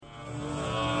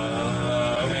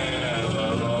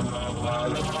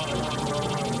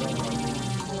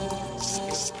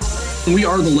We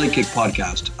are the Late Kick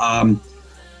Podcast.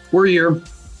 We're here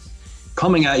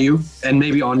coming at you and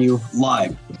maybe on you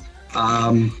live.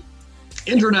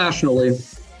 Internationally,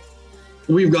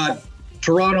 we've got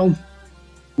Toronto,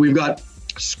 we've got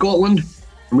Scotland,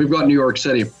 and we've got New York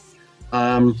City.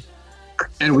 And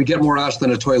we get more ass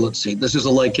than a toilet seat. This is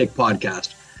a Late Kick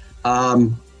Podcast.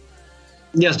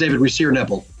 Yes, David, we see your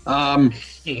nipple. Top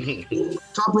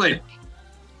right,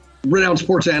 renowned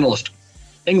sports analyst,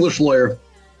 English lawyer,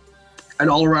 an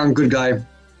all-around good guy,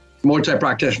 Muay Thai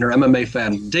practitioner, MMA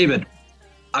fan, David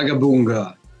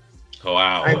Agabunga. Oh,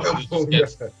 wow.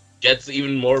 Gets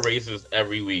even more racist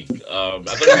every week. I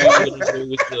thought you were going to go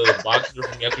with the boxer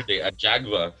from yesterday,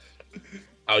 Ajagba.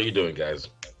 How are you doing, guys?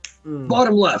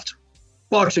 Bottom left,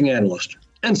 boxing analyst,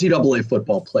 NCAA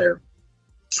football player,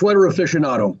 sweater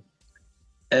aficionado,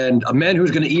 and a man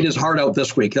who's going to eat his heart out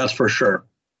this week, that's for sure.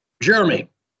 Jeremy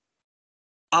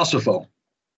Osifo.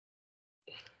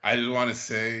 I just want to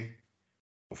say,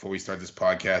 before we start this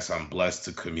podcast, I'm blessed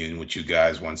to commune with you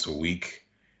guys once a week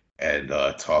and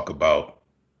talk about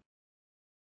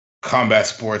combat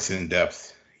sports in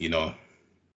depth. You know,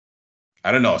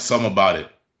 I don't know, something about it.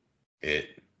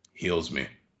 It heals me.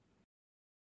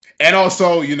 And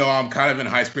also, you know, I'm kind of in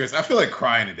high spirits. I feel like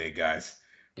crying today, guys.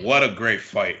 What a great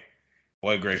fight.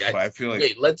 What a great fight. I feel like...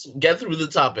 Wait, let's get through the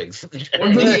topics.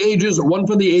 One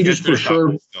for the ages for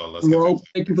sure.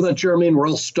 Thank you for that, Jeremy, and we're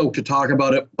all stoked to talk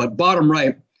about it. But bottom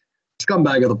right,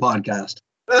 scumbag of the podcast,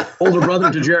 older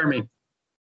brother to Jeremy,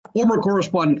 former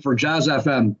correspondent for Jazz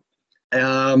FM,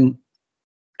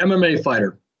 MMA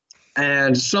fighter,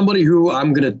 and somebody who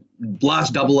I'm going to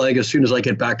blast double leg as soon as I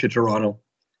get back to Toronto.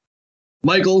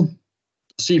 Michael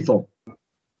Sifo.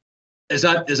 Is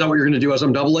that what you're going to do as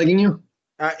I'm double legging you?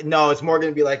 No, it's more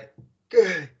going to be like,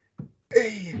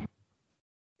 hey.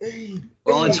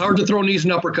 Well, it's hard to throw knees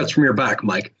and uppercuts from your back,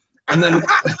 Mike. And then,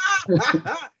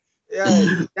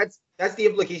 yeah, that's the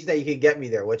implication that you can get me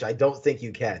there, which I don't think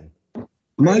you can.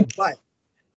 Mike, but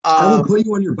I will put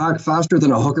you on your back faster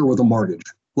than a hooker with a mortgage.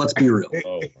 Let's be real.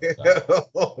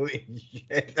 Holy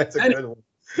shit, that's a good one.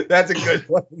 That's a good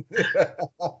one.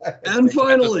 And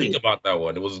finally, think about that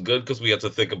one. It was good because we had to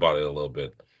think about it a little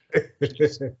bit.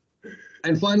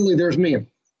 And finally, there's me,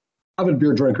 avid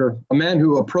beer drinker, a man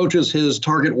who approaches his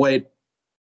target weight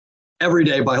every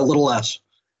day by a little less.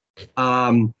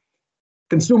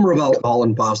 Consumer of alcohol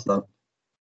and pasta,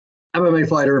 MMA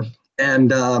fighter,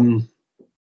 and I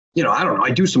don't know.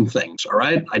 I do some things. All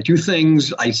right, I do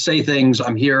things. I say things.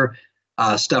 I'm here.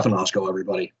 Stefan Osko,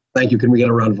 everybody. Thank you. Can we get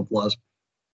a round of applause?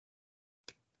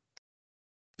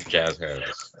 Jazz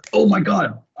hands. Oh my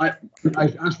God! I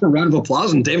asked for a round of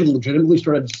applause, and David legitimately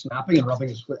started snapping and rubbing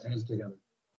his hands together.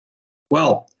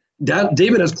 Well,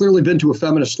 David has clearly been to a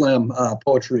feminist slam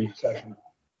poetry session.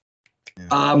 Yeah.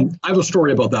 I have a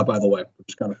story about that, by the way, which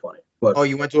is kind of funny. But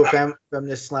you went to a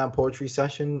feminist slam poetry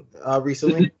session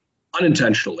recently?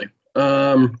 Unintentionally.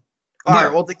 All right,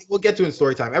 we'll get to it in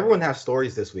story time. Everyone has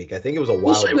stories this week. I think it was a while.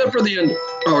 We'll save that for the end.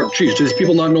 Oh, geez, does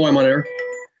people not know I'm on air?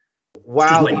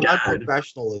 Wow,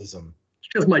 professionalism.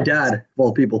 It's just my dad, of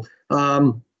all people.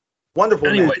 Wonderful.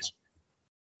 Anyways,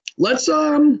 let's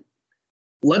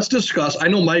discuss. I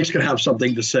know Mike's gonna have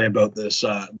something to say about this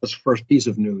first piece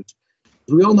of news.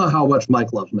 We all know how much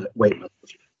Mike loves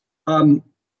weightlifting.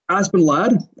 Aspen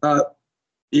Ladd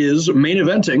is main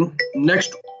eventing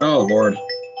next. Oh Lord!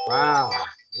 Wow!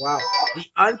 The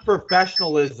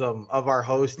unprofessionalism of our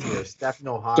host here,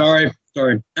 Stefano Haas.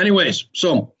 Sorry. Anyways,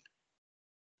 so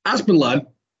Aspen Ladd,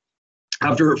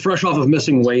 after fresh off of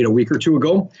missing weight a week or two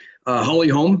ago, Holly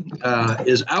Holm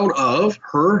is out of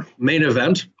her main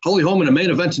event. Holly Holm in a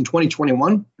main event in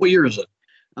 2021. What year is it?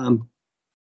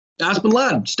 Aspen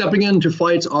Ladd stepping in to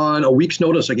fight on a week's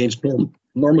notice against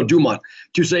Norma Dumont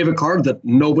to save a card that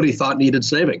nobody thought needed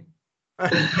saving.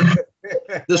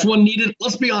 This one needed,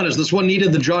 let's be honest, this one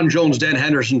needed the John Jones, Dan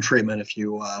Henderson treatment if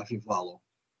you follow.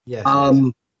 Yeah.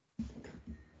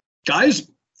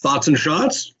 Guys, thoughts and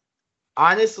shots?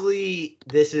 Honestly,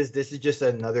 this is just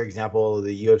another example of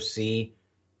the UFC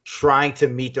trying to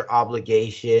meet their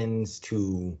obligations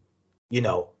to,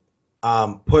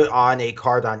 put on a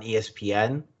card on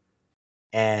ESPN.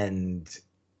 And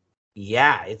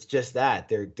yeah, it's just that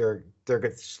they're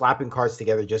slapping cards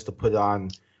together just to put it on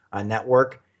a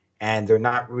network, and they're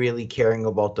not really caring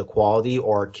about the quality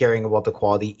or caring about the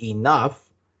quality enough.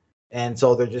 And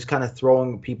so they're just kind of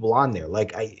throwing people on there.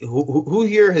 Like, who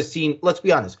here has seen? Let's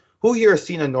be honest. Who here has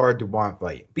seen a Nora Dumont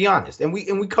fight? Be honest. And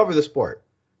we cover the sport.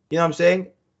 You know what I'm saying?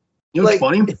 You know what's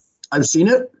funny? I've seen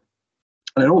it,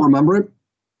 and I don't remember it,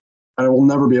 and I will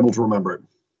never be able to remember it.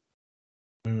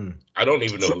 I don't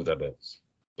even know who that is.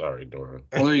 Sorry, Dora.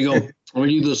 Well, there you go. I'm going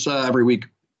to do this every week.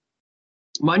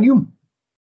 Mind you,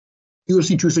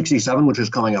 UFC 267, which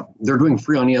is coming up, they're doing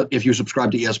free on if you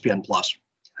subscribe to ESPN Plus,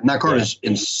 and that card is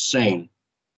insane.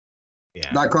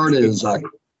 Yeah, that card is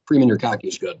cream in your khaki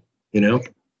is good. You know.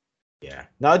 Yeah,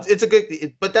 no, it's a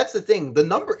good, but that's the thing. The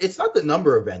number, it's not the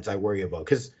number of events I worry about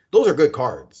because those are good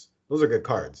cards. Those are good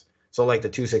cards. So like the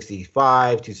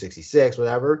 265, 266,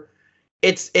 whatever.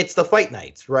 It's the fight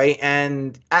nights, right?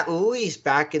 And at least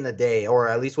back in the day, or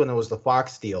at least when it was the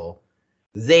Fox deal,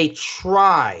 they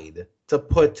tried to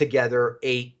put together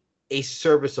a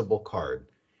serviceable card.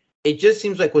 It just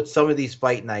seems like with some of these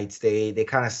fight nights, they're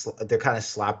kind of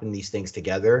slapping these things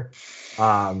together.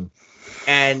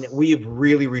 And we've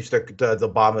really reached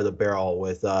the bottom of the barrel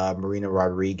with Marina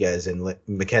Rodriguez and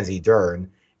Mackenzie Dern.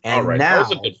 And all right, now, that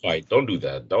was a good fight. Don't do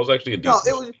that. That was actually a decent.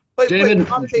 No, it was. But,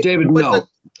 David, no.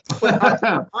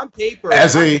 On paper,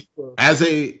 as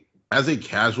a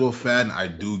casual fan, I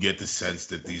do get the sense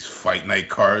that these fight night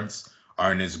cards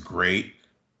aren't as great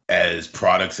as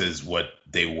products as what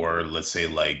they were, let's say,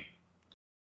 like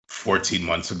 14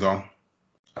 months ago.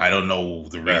 I don't know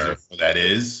the reason for that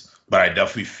is, but I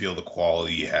definitely feel the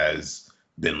quality has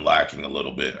been lacking a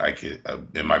little bit.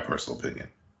 In my personal opinion.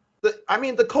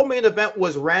 The co-main event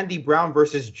was Randy Brown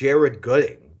versus Jared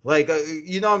Gooding. Like,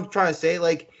 you know what I'm trying to say?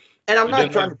 Like, and I'm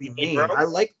not trying to be mean.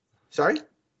 Sorry?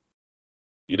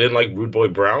 You didn't like Rude Boy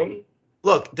Brown?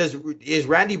 Look, is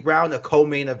Randy Brown a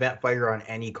co-main event fighter on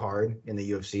any card in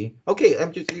the UFC? Okay,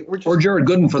 or Jared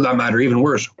Gooden for that matter, even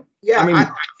worse. Yeah, I mean,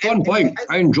 fun fight.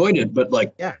 I enjoyed it, but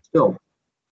still,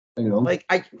 you know, like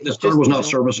this card was not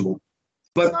serviceable.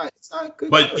 But it's not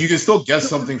good. But you can still get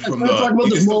something from the. Let's talk about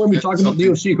this more when we talk about the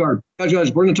UFC card, guys.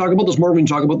 We're going to talk about this more when we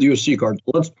talk about the UFC card.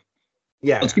 Let's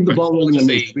keep the ball rolling.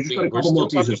 We just got a couple more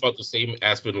pieces. We're still talking about the same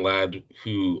Aspen lad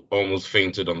who almost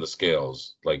fainted on the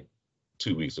scales like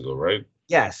 2 weeks ago, right?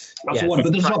 Yes. That's the one,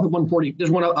 but this is up at 140. This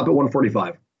one up at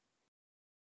 145.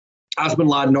 Aspen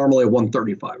lad normally at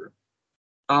 135.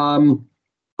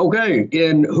 Okay,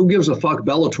 in Who Gives a Fuck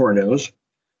Bellator news,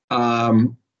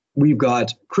 we've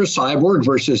got Chris Cyborg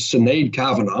versus Sinead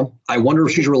Kavanagh. I wonder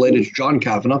if she's related to John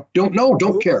Kavanagh. Don't know,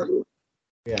 don't care.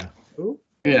 Yeah. Who?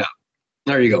 Yeah,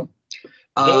 there you go.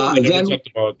 We talked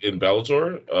about in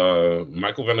Bellator,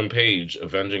 Michael Venom Page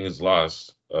avenging his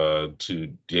loss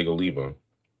to Diego Lima.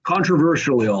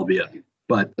 Controversially, albeit,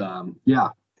 but yeah.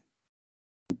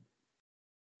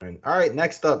 All right,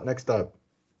 next up,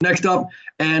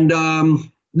 and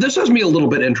this has me a little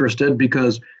bit interested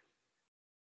because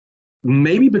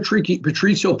maybe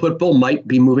Patricio Pitbull might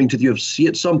be moving to the UFC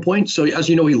at some point. So as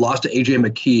you know, he lost to AJ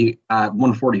McKee at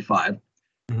 145.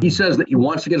 Mm-hmm. He says that he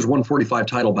wants to get his 145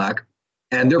 title back,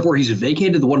 and therefore he's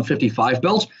vacated the 155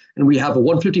 belt, and we have a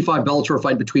 155 Bellator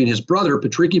fight between his brother,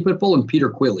 Patricky Pitbull, and Peter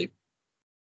Quilley.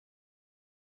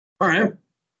 All right.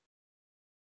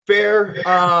 Fair.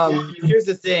 Here's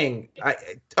the thing.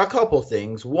 A couple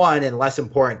things. One, and less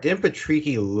important, didn't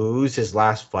Patricky lose his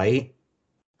last fight?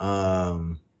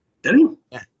 Did he?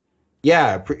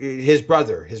 Yeah. His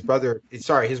brother.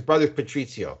 Sorry, his brother's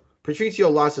Patricio. Patricio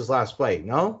lost his last fight.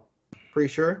 No, pretty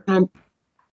sure.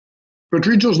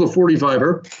 Patricio's the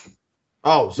 45er.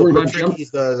 Oh, so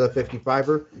Patricky's the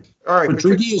 55er. All right.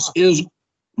 Patricky is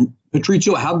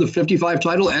Patricio had the 55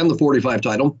 title and the 45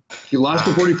 title. He lost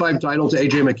the 45 title to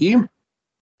AJ McKee.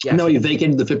 Yes. No, he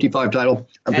vacated the 55 title.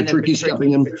 And Patricky's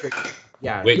stepping in.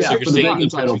 Yeah. Wait, so you're saying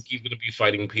that Patricky's going to be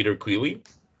fighting Peter Quilley?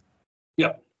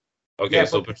 Yep. Okay, yeah,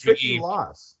 so Patricky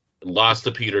lost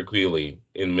to Peter Quilley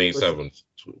in May 7th,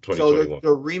 2021. So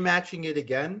they're rematching it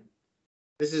again?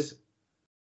 This is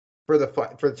for the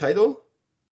title?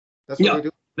 That's what they're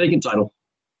doing? Vacant title.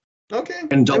 Okay.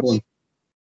 In Dublin.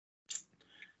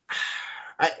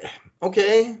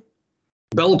 Okay.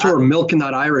 Bellator milking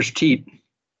that Irish teat.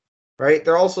 Right.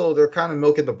 They're kind of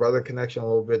milking the brother connection a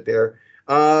little bit there.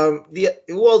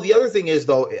 The other thing is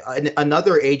though,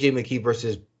 another AJ McKee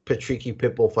versus Patricky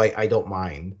Pitbull fight, I don't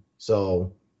mind.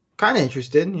 So kind of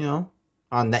interested,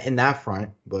 in that front.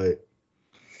 But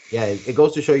yeah, it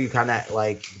goes to show you kind of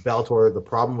like Bellator. The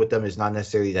problem with them is not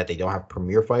necessarily that they don't have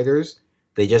premier fighters;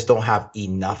 they just don't have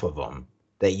enough of them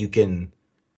that you can,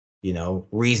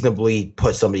 reasonably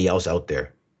put somebody else out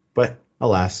there. But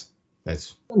alas,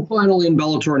 that's. And finally, in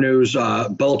Bellator news,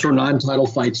 Bellator non-title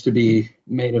fights to be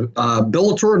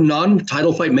Bellator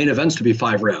non-title fight main events to be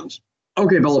 5 rounds.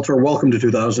 Okay, Bellator, welcome to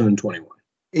 2021.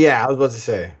 Yeah, I was about to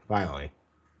say, finally.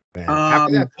 Man.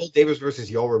 After that Phil Davis versus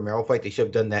Yoel Romero fight, they should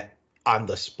have done that on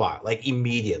the spot, like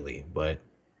immediately. But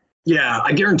yeah,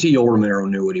 I guarantee Yoel Romero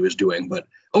knew what he was doing. But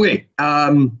okay,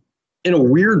 in a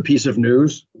weird piece of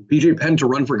news, BJ Penn to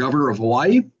run for governor of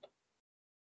Hawaii.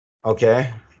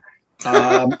 Okay.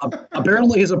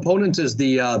 Apparently, his opponent is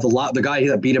the guy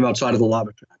that beat him outside of the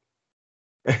lava track.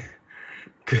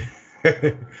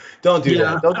 Don't do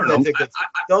Yeah, that. Don't I do don't that. know.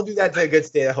 Don't do that to a good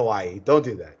state of Hawaii. Don't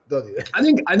do that. Don't do that.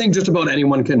 I think just about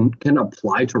anyone can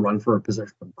apply to run for a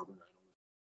position of government.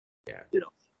 Yeah. You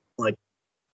know, like,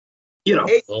 Hey, you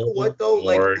know what though?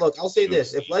 Like, Or look, I'll say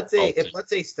this: if let's say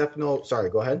politicians. Stefano,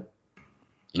 sorry, go ahead.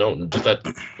 No, just that.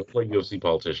 No more UFC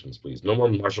politicians, please. No more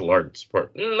martial arts.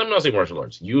 Let me not say martial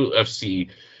arts. UFC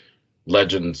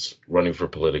legends running for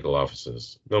political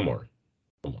offices. No more.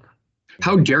 No more.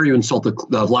 how dare you insult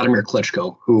the Vladimir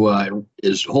Klitschko, who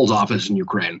holds office in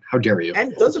Ukraine? How dare you?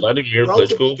 And does a Vladimir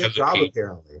relatively Klitschko good has a job P-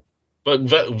 apparently. But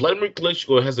Vladimir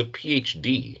Klitschko has a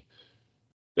PhD.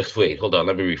 Wait, hold on.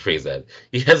 Let me rephrase that.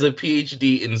 He has a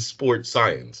PhD in sports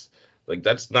science. Like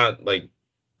that's not like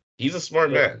he's a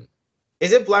smart man.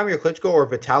 Is it Vladimir Klitschko or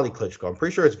Vitaly Klitschko? I'm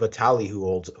pretty sure it's Vitaly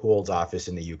who holds office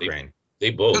in the Ukraine.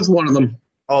 They both. That's one of them.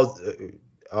 Oh,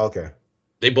 okay.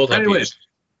 They both have Anyways. PhDs.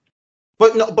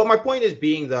 But no, but my point is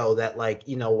being though that like,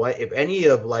 you know what, if any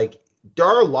of like there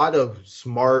are a lot of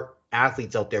smart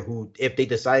athletes out there who if they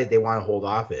decided they want to hold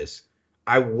office,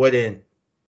 I wouldn't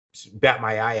bat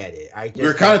my eye at it. We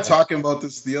were kind of talking about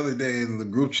this the other day in the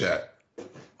group chat.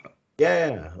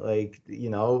 Yeah, like, you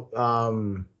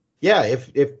know, yeah,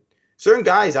 if certain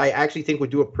guys I actually think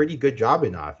would do a pretty good job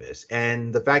in office.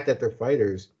 And the fact that they're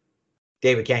fighters,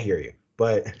 David can't hear you.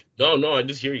 But No, I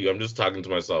just hear you. I'm just talking to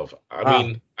myself. I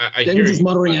mean, I hear David's just you.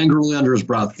 muttering angrily under his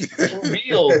breath. For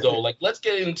real though, like let's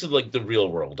get into like the real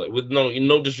world. Like, with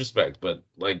no disrespect, but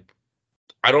like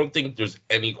I don't think there's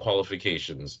any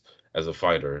qualifications as a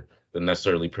fighter that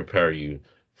necessarily prepare you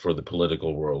for the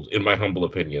political world, in my humble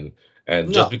opinion.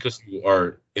 And just because you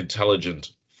are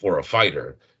intelligent for a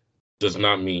fighter does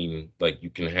not mean like you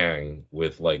can hang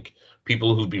with like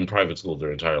people who've been private school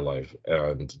their entire life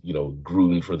and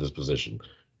groomed for this position.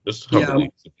 Just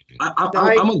humbly.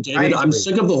 I'm with David. I'm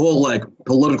sick of the whole like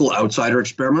political outsider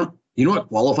experiment. You know what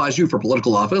qualifies you for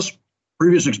political office?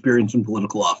 Previous experience in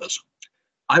political office.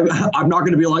 I'm not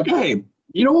going to be like, hey,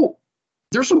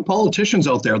 there's some politicians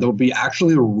out there that would be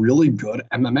actually really good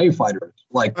MMA fighters.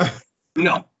 Like,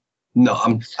 no.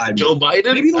 I'm Joe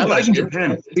Biden. Maybe those guys in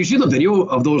Japan. You see the video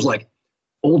of those like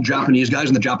old Japanese guys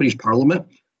in the Japanese parliament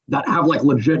that have like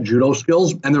legit judo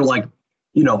skills, and they're like,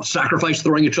 sacrifice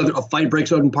throwing each other. A fight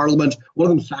breaks out in parliament.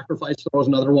 One of them sacrifice throws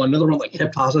another one. Another one like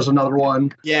hip tosses another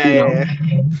one. Yeah.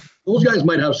 Those guys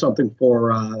might have something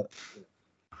for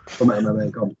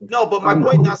MMA competition. No, but my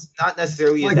point not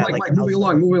necessarily is that like moving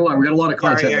along. We got a lot of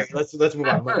content. Yeah, let's move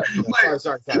on.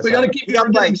 Sorry. We got to keep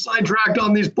getting sidetracked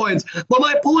on these points. But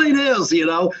my point is,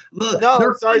 All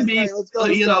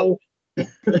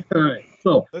right.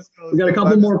 So we got a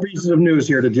couple more pieces of news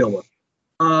here to deal with.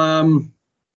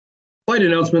 Fight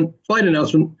announcement.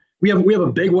 We have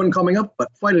a big one coming up, but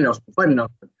fight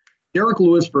announcement. Derek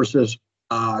Lewis versus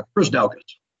Chris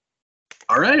Daukaus.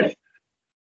 All right.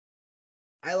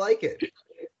 I like it.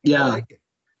 Yeah.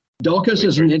 Daukaus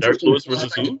is an interesting. Lewis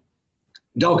versus who?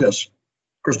 Daukaus.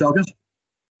 Chris Daukaus.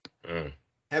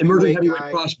 Emerging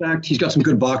heavyweight prospect. He's got some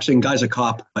good boxing. Guy's a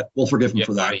cop, but we'll forgive him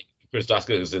for that. Chris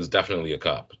Daukaus is definitely a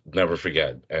cop. Never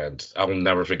forget. And I will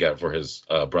never forget for his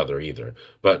brother either.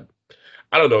 But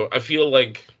I don't know. I feel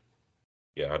like,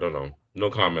 I don't know.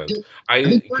 No comment. I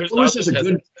think Chris Lewis is a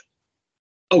good.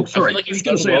 Oh, sorry. I think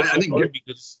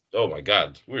because, oh my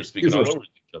God, we're speaking all over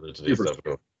each other today.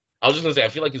 I was just gonna say, I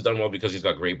feel like he's done well because he's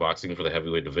got great boxing for the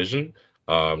heavyweight division.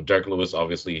 Derek Lewis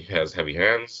obviously has heavy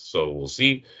hands, so we'll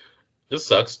see. This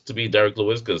sucks to be Derek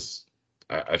Lewis because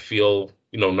I feel,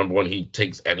 number one, he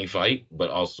takes any fight, but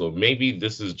also maybe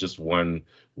this is just one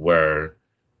where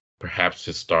perhaps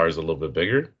his star is a little bit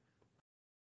bigger.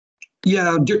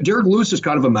 Yeah, Derek Lewis is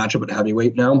kind of a matchup at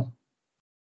heavyweight now,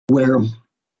 where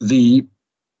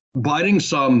biting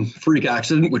some freak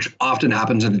accident, which often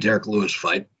happens in a Derek Lewis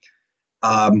fight.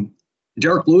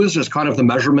 Derek Lewis is kind of the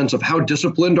measurements of how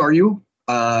disciplined are you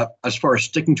as far as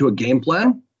sticking to a game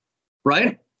plan,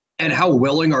 right? And how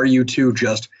willing are you to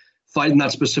just fight in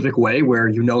that specific way where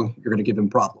you're going to give him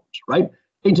problems, right?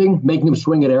 Painting, making him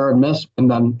swing at air and miss,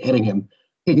 and then hitting him,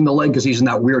 kicking the leg because he's in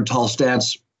that weird tall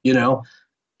stance,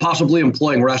 possibly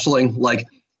employing wrestling. Like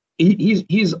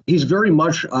he's very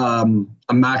much a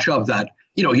matchup that,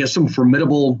 he has some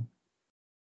formidable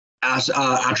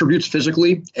attributes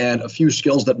physically and a few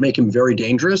skills that make him very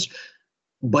dangerous.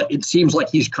 But it seems like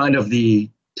he's kind of the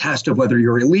test of whether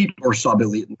you're elite or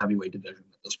sub-elite in the heavyweight division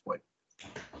at this point.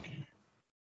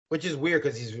 Which is weird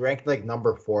because he's ranked like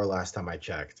number 4 last time I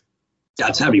checked.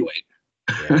 That's heavyweight.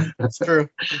 Yeah, that's true.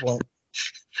 Well,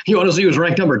 you want to see who's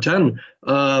ranked number 10?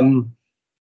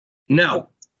 Now,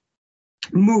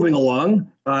 Moving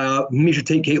along, Misha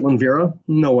Tate, Caitlin Vera.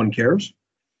 No one cares.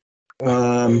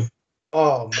 Oh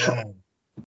man.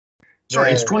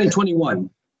 Sorry, it's 2021.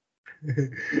 No,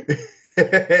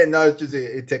 it's just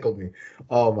it tickled me.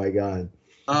 Oh my god.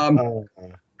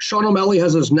 Sean O'Malley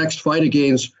has his next fight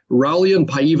against Raulian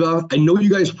Paiva. I know you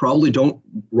guys probably don't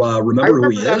remember who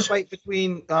he that is. Fight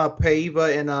between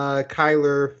Paiva and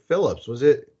Kyler Phillips, was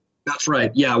it? That's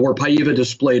right. Yeah, where Paiva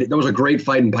displayed that was a great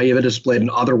fight, and Paiva displayed an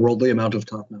otherworldly amount of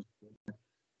toughness in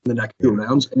the next 2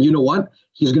 rounds. And you know what?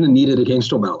 He's going to need it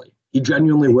against O'Malley. He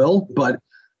genuinely will. But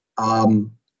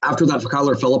after that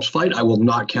Kyler Phillips fight, I will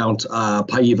not count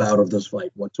Paiva out of this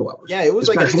fight whatsoever. Yeah, it was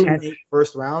especially like a 10-8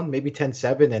 first round, maybe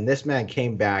 10-7, and this man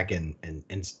came back and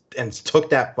took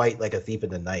that fight like a thief in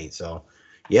the night. So,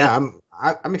 yeah,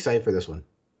 I'm excited for this one.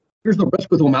 Here's the risk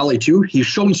with O'Malley too. He's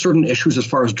shown certain issues as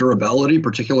far as durability,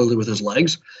 particularly with his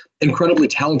legs. Incredibly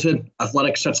talented,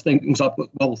 athletic, sets things up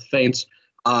well with feints.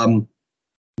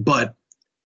 But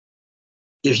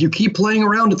if you keep playing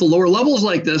around at the lower levels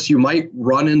like this, you might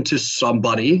run into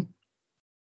somebody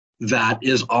that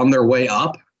is on their way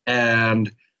up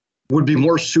and would be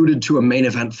more suited to a main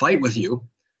event fight with you,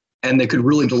 and they could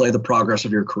really delay the progress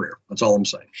of your career. That's all I'm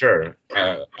saying. Sure.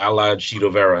 A la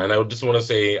Chito Vera. And I just want to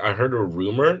say, I heard a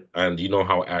rumor, and you know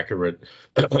how accurate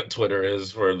Twitter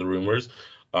is for the rumors.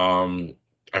 I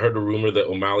heard a rumor that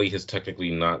O'Malley has technically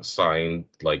not signed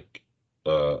like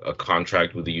a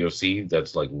contract with the UFC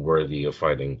that's like worthy of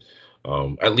fighting,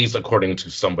 at least according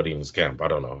to somebody in his camp. I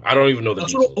don't know. I don't even know the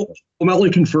details. O'Malley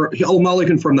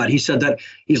confirmed that. He said that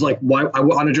he's like, why I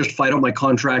want to just fight out my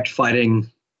contract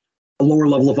fighting a lower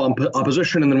level of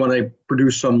opposition, and then when I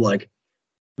produce some like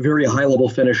very high level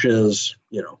finishes,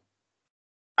 you know.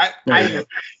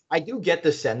 I do get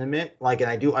the sentiment, like, and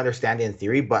I do understand it in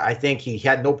theory, but I think he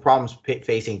had no problems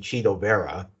facing Chito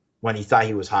Vera when he thought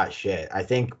he was hot shit. I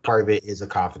think part of it is a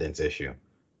confidence issue.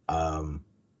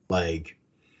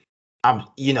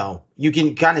 You know, you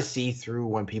can kind of see through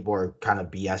when people are kind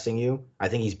of BSing you. I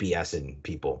think he's BSing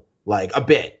people, like a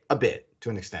bit to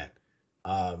an extent.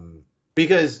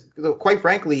 Because quite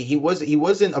frankly, he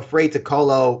wasn't afraid to call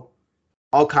out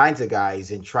all kinds of guys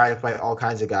and try to fight all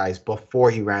kinds of guys before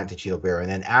he ran to Chito Vera.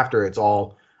 And then after, it's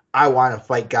all, I want to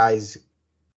fight guys,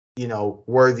 you know,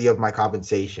 worthy of my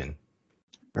compensation.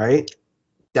 Right?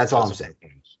 That's all I'm saying.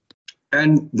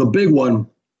 And the big one,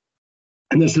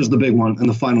 and this is the big one, and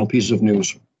the final piece of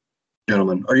news,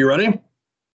 gentlemen. Are you ready?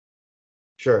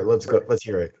 Sure, let's go. Let's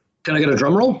hear it. Can I get a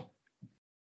drum roll?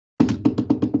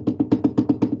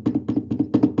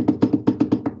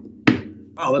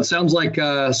 Oh, that sounds like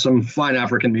some fine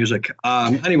African music.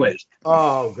 Anyways.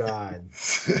 Oh, God.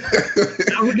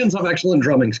 Africans have excellent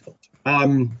drumming skills.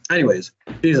 Anyways,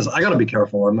 Jesus, I gotta be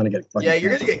careful. I'm gonna get. Yeah,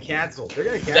 you're gonna get canceled. They're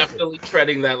gonna cancel. Definitely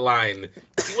treading that line.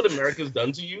 See what America's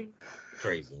done to you?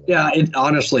 Crazy. Man. Yeah,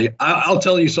 honestly, I'll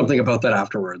tell you something about that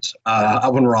afterwards.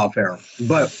 When we're off air.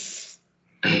 But,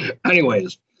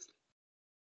 anyways,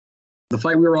 the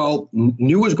fight we all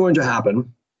knew was going to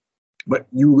happen, but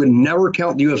you would never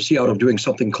count the UFC out of doing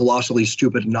something colossally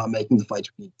stupid and not making the fights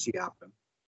we need to see happen.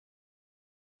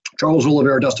 Charles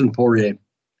Oliveira, Dustin Poirier.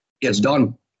 It's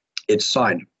done. It's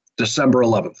signed. December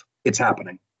 11th. It's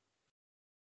happening.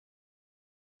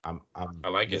 I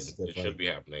like it. It should be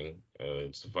happening.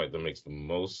 It's a fight that makes the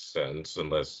most sense,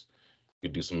 unless you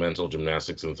could do some mental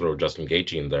gymnastics and throw Justin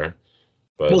Gaethje in there.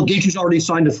 But well, Gaethje's already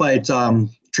signed to fight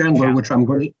Chandler, which I'm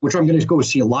going to go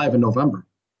see live in November.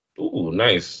 Ooh,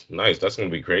 nice. That's going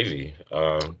to be crazy.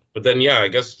 But then, yeah, I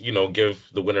guess, you know, give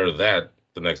the winner of that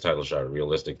the next title shot,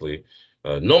 realistically.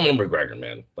 No more McGregor,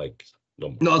 man. Like,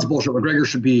 no, that's bullshit. McGregor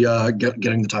should be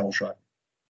getting the title shot.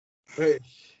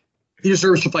 He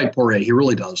deserves to fight Poirier. He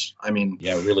really does. I mean,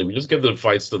 yeah, really. We just give the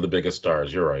fights to the biggest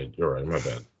stars. You're right. My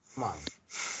bad. Come on,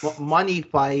 money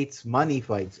fights.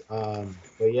 But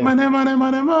yeah. Money.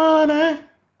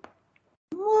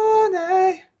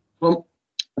 Well,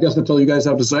 I guess that's all you guys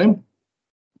have to say.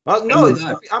 No,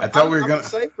 I'm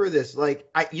excited for this. Like,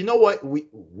 you know what?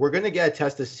 We're gonna get a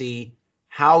test to see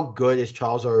how good is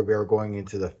Charles Oliveira going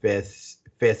into the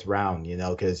fifth round. You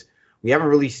know, because we haven't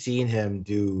really seen him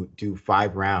do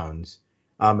 5 rounds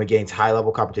against high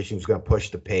level competition who's going to push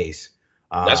the pace.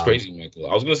 That's crazy, Michael.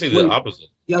 I was going to say the opposite.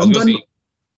 Yeah, I was going to say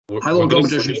high level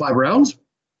competition 5 rounds.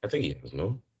 I think he has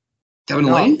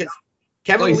Kevin Lee.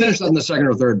 He finished that in the second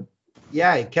or third.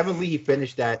 Yeah, Kevin Lee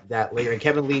finished that later, and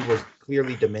Kevin Lee was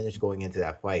clearly diminished going into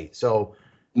that fight. So,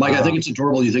 Mike, I think it's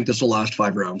adorable. You think this will last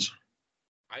 5 rounds?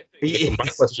 I think my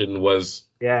question was,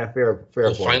 yeah, fair.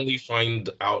 We'll finally find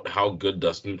out how good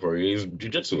Dustin Poirier's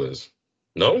jiu-jitsu is.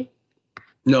 No.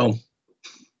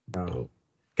 Kevin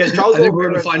Because Charles I think we're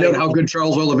going Oliveira's to find out how good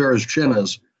Charles Oliveira's chin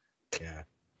is. Yeah.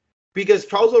 Because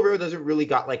Charles Oliveira doesn't really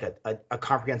got like a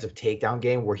comprehensive takedown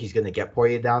game where he's going to get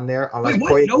Poirier down there. Unless Wait, what?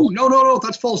 Poirier No.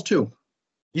 That's false too.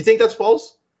 You think that's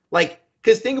false? Like,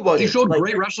 because think about it. He showed like,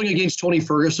 great wrestling against Tony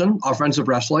Ferguson, offensive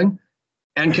wrestling,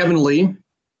 and Kevin Lee,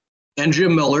 and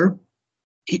Jim Miller.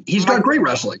 He's got great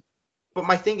wrestling. But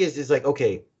my thing is like,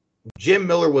 okay, Jim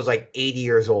Miller was like 80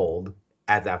 years old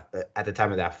at the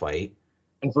time of that fight.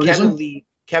 And Ferguson?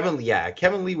 Kevin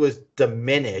Lee was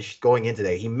diminished going into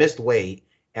that. He missed weight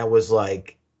and was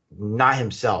like not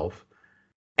himself.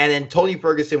 And then Tony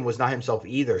Ferguson was not himself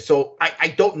either. So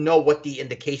I don't know what the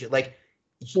indication like.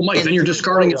 Well, Mike, then you're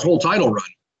discarding his whole title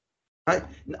run.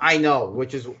 I know,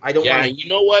 which is I don't. Yeah, you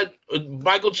know what?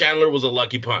 Michael Chandler was a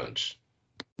lucky punch.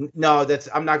 No,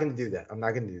 I'm not going to do that. I'm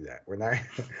not going to do that. I'm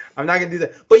not going to do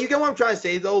that. But you get what I'm trying to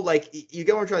say, though? Like,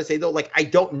 I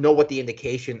don't know what the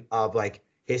indication of, like,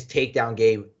 his takedown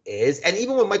game is. And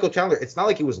even with Michael Chandler, it's not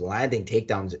like he was landing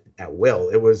takedowns at will.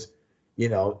 It was,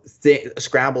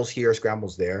 scrambles here,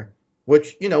 scrambles there,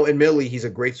 which, admittedly, he's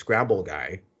a great scramble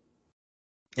guy.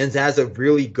 And has a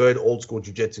really good old school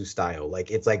jiu-jitsu style. Like,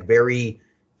 it's, like, very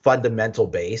fundamental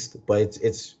based, but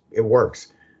it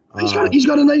works. He's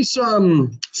got a nice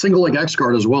single leg X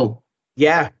guard as well.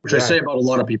 Yeah, which I say about a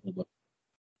lot of people. But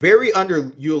very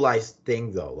underutilized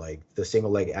thing though, like the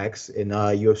single leg X in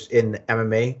UFC, in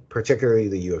MMA, particularly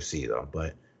the UFC though.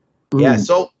 But yeah,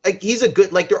 so like he's a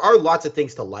good like there are lots of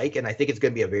things to like, and I think it's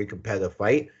going to be a very competitive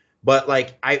fight. But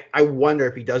like I wonder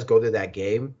if he does go to that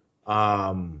game,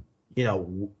 can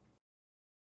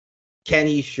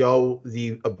he show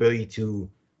the ability to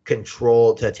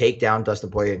take down Dustin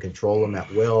Poirier and control him at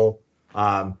will?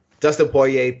 Dustin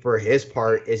Poirier, for his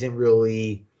part, isn't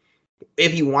really.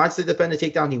 If he wants to defend a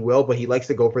takedown, he will, but he likes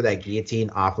to go for that guillotine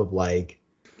off of like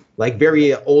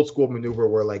very old school maneuver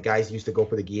where like guys used to go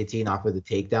for the guillotine off of the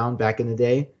takedown back in the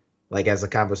day, like as a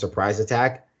kind of a surprise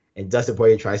attack. And Dustin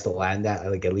Poirier tries to land that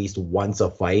like at least once a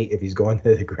fight if he's going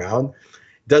to the ground.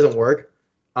 Doesn't work,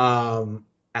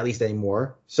 at least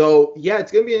anymore. So yeah,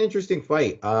 it's gonna be an interesting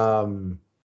fight.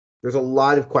 There's a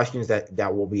lot of questions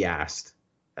that will be asked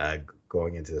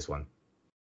going into this one.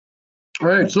 All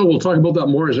right, so we'll talk about that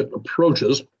more as it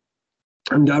approaches,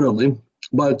 undoubtedly.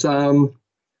 But I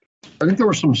think there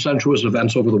were some sensuous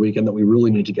events over the weekend that we really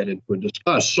need to get into and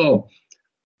discuss. So,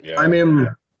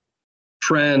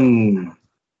 transition.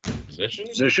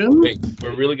 Wait,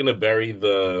 we're really going to bury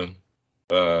the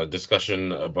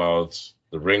discussion about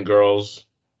the Ring Girls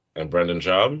and Brendan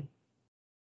Schaub?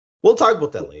 We'll talk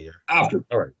about that later. After.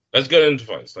 All right. Let's get into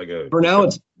fights. For now,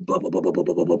 it's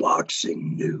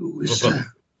boxing news.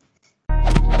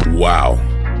 Wow.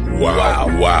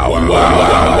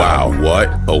 What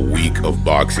a week of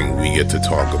boxing we get to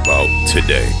talk about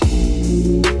today.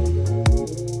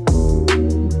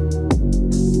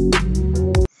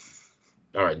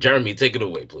 All right, Jeremy, take it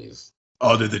away, please.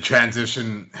 Oh, did the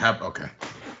transition happen? Okay.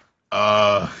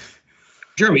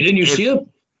 Jeremy, didn't you see it?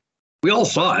 We all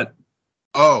saw it.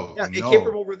 Oh, yeah, it came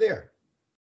from over there.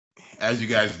 As you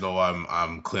guys know,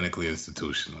 I'm clinically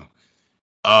institutional.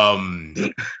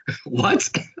 What?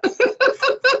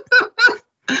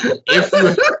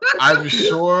 I'm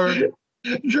sure,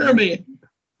 Jeremy,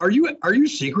 are you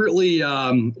secretly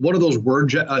one of those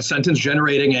sentence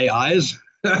generating AIs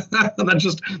that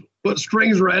just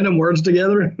strings random words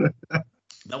together?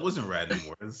 That wasn't random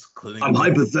words. I'm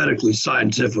hypothetically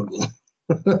scientifical.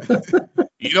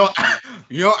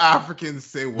 Africans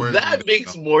say words. That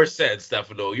makes more sense,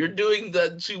 Stefano. You're doing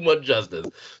that too much justice.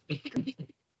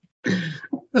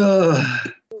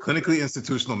 Clinically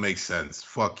institutional makes sense.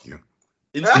 Fuck you.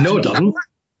 No, it doesn't.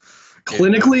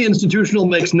 Clinically institutional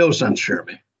makes no sense,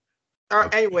 Jeremy. All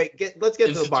right, anyway, let's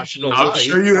get to the boxing.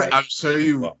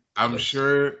 I'm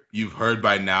sure you've heard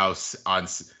by now.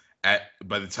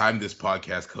 By the time this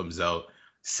podcast comes out,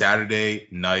 Saturday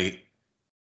night,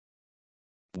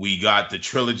 we got the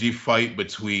trilogy fight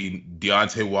between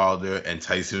Deontay Wilder and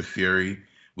Tyson Fury.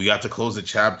 We got to close a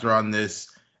chapter on this,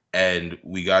 and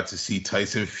we got to see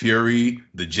Tyson Fury,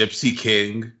 the Gypsy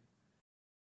King,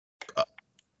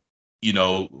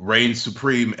 reign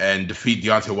supreme and defeat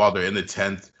Deontay Wilder in the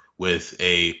 10th with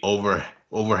a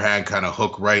overhand kind of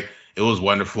hook right. It was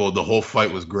wonderful. The whole fight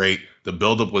was great. The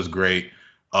buildup was great.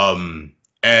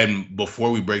 And before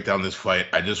we break down this fight,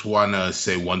 I just want to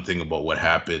say one thing about what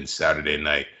happened Saturday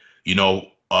night.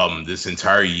 This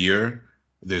entire year,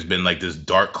 there's been like this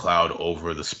dark cloud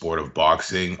over the sport of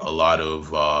boxing. A lot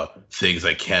of things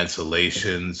like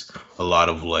cancellations, a lot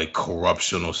of like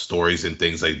corruptional stories and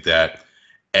things like that.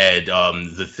 And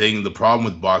the problem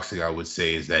with boxing, I would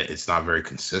say, is that it's not very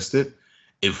consistent.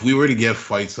 if we were to get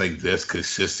fights like this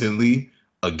consistently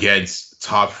against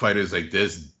top fighters like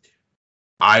this,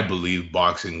 I believe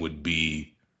boxing would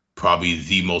be probably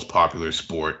the most popular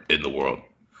sport in the world.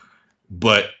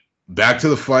 But back to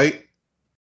the fight,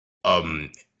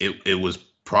 it was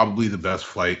probably the best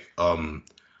fight of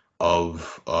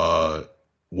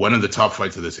one of the top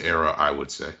fights of this era, I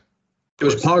would say. It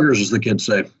was poggers, as the kids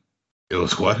say. It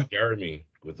was what? Jeremy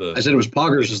with the. I said it was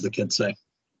poggers, as the kids say.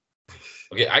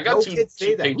 Okay, I got two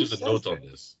pages of notes on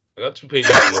this. I got 2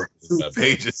 pages of notes. 2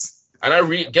 pages. And I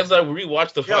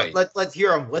rewatched the fight. Let's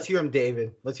hear him. Let's hear him,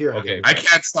 David. Let's hear him. Okay. I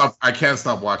can't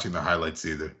stop watching the highlights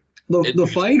either.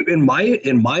 The fight, in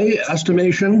my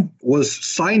estimation, was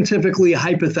scientifically,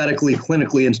 hypothetically,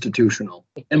 clinically institutional.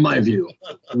 In my view,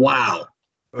 wow.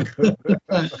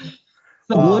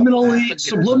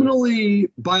 Subliminally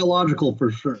biological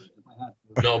for sure.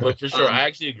 No, but for sure, I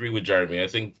actually agree with Jeremy. I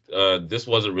think this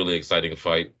was a really exciting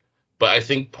fight, but I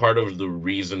think part of the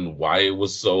reason why it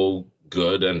was so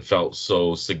good and felt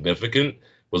so significant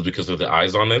was because of the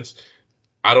eyes on it.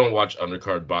 I don't watch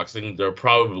undercard boxing. There are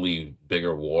probably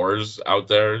bigger wars out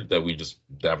there that we just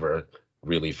never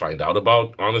really find out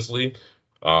about, honestly.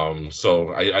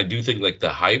 So I do think like the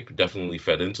hype definitely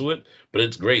fed into it, but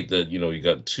it's great that, you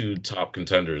got 2 top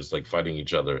contenders like fighting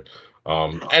each other.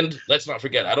 And let's not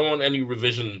forget, I don't want any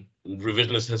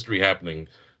revisionist history happening,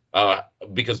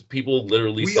 because people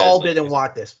literally we all didn't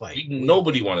want this fight.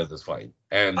 Nobody wanted this fight,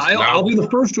 and I'll be the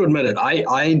first to admit it.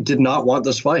 I did not want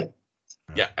this fight.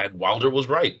 Yeah, and Wilder was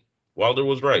right.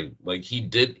 Like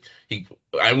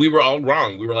and we were all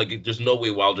wrong. We were like, there's no way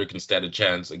Wilder can stand a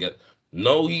chance again.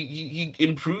 No, he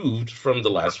improved from the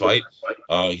last fight.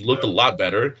 He looked a lot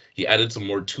better. He added some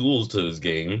more tools to his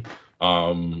game.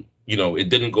 It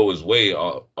didn't go his way,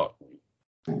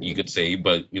 you could say,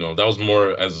 but that was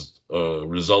more as a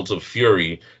result of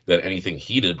fury than anything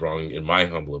he did wrong, in my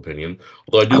humble opinion.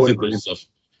 Although I do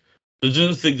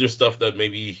think there's stuff that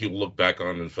maybe he'll look back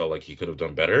on and felt like he could have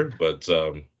done better. But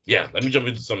let me jump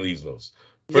into some of these notes.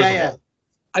 First of all,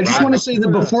 I just want to say that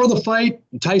before the fight,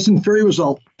 Tyson Fury was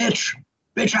all bitch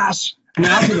ass, and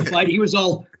after the fight, he was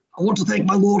all, I want to thank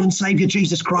my Lord and Savior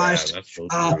Jesus Christ. Yeah, that's so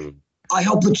true. I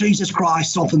hope that Jesus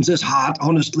Christ softens his heart,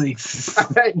 honestly.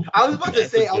 I was about to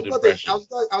say, I want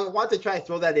to try and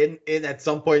throw that in at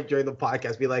some point during the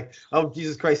podcast. Be like, oh,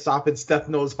 Jesus Christ softens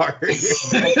Stefano's heart.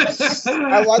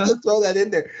 I want to throw that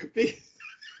in there.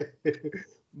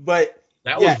 But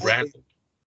that was random.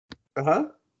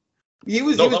 He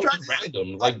was trying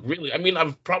random. Like, really, I mean,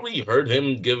 I've probably heard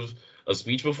him give a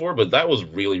speech before, but that was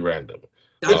really random.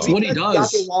 That's what he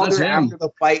does. Deontay Wilder after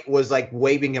the fight was like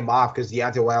waving him off because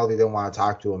Deontay Wilder didn't want to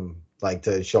talk to him, like,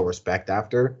 to show respect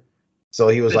after. So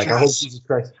he was like, I hope Jesus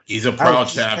Christ. He's a proud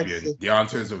champion.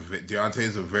 Deontay's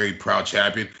a very proud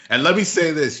champion. And let me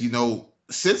say this,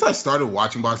 since I started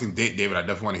watching boxing, David, I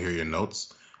definitely want to hear your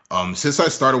notes. Since I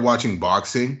started watching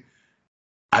boxing,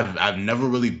 I've never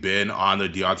really been on the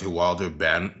Deontay Wilder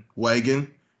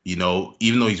bandwagon.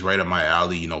 Even though he's right up my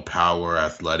alley, power,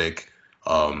 athletic,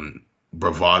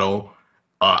 bravado.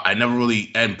 I never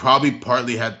really, and probably part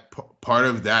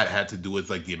of that had to do with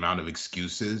like the amount of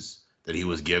excuses that he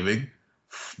was giving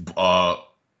for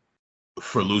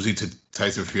losing to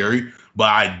Tyson Fury. But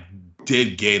I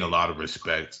did gain a lot of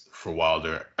respect for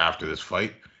Wilder after this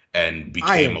fight and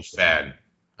became a fan.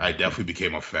 I definitely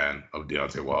became a fan of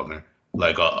Deontay Wilder,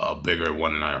 like a bigger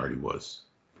one than I already was.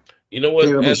 You know what?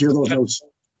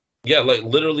 Yeah, like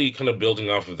literally kind of building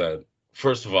off of that.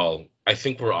 First of all, I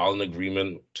think we're all in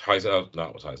agreement.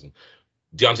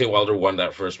 Deontay Wilder won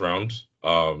that first round.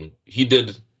 He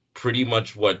did pretty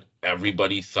much what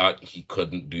everybody thought he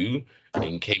couldn't do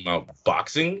and came out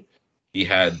boxing. He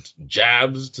had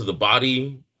jabs to the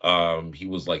body. He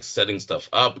was like setting stuff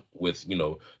up with,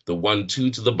 the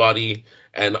 1-2 to the body.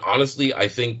 And honestly, I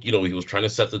think, he was trying to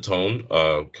set the tone,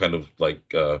 it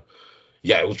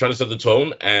was trying to set the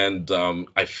tone. And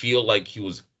I feel like he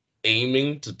was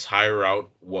aiming to tire out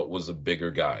what was a bigger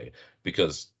guy,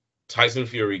 because Tyson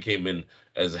Fury came in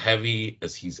as heavy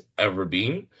as he's ever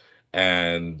been.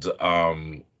 And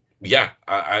I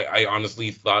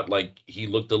honestly thought like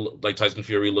Tyson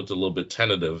Fury looked a little bit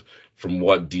tentative from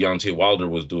what Deontay Wilder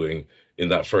was doing in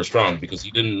that first round, because he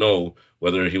didn't know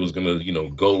whether he was going to,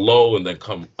 go low and then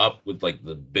come up with like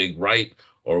the big right,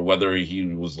 or whether he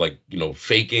was like,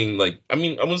 faking. Like, I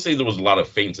mean, I wouldn't say there was a lot of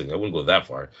feinting. I wouldn't go that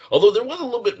far. Although there was a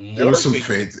little bit more. There was some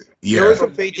feinting. Yeah. There was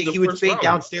some feinting. He would feint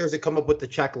downstairs and come up with the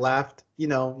check left.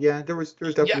 There was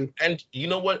definitely. Yeah, and you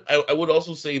know what? I would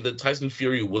also say that Tyson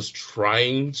Fury was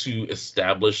trying to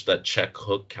establish that check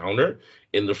hook counter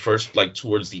in the first, like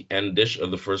towards the end-ish of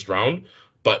the first round.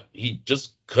 but he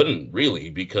just couldn't really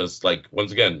because, like,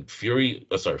 once again, Fury.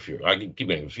 I keep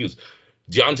getting confused.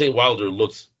 Deontay Wilder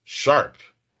looks sharp,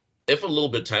 if a little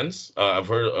bit tense. I've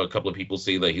heard a couple of people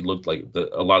say that he looked like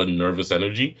a lot of nervous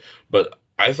energy, but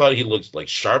I thought he looked like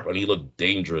sharp and he looked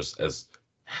dangerous as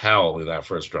hell in that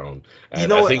first round. And You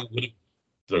know I what? think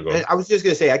I was just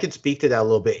gonna say I could speak to that a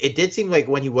little bit. It did seem like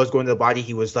when he was going to the body,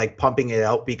 he was like pumping it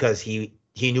out because he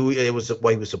knew it was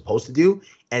what he was supposed to do,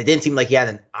 and it didn't seem like he had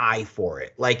an eye for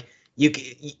it. Like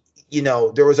you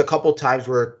know, there was a couple times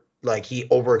where like he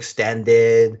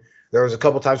overextended. There was a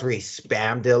couple times where he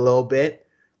spammed it a little bit.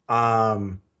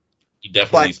 He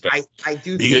definitely. But I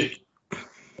do think.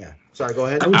 Yeah. Sorry. Go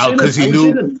ahead. Because he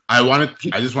knew. I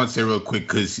just want to say real quick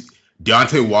because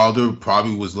Deontay Wilder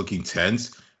probably was looking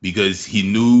tense because he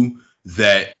knew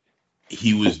that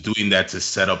he was doing that to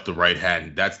set up the right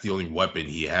hand. That's the only weapon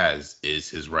he has is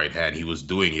his right hand. He was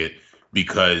doing it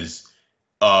because,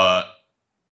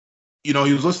 he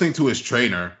was listening to his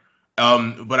trainer.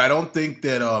 But I don't think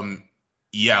that,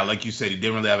 like you said, he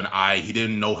didn't really have an eye. He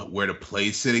didn't know where to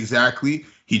place it exactly.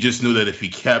 He just knew that if he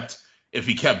kept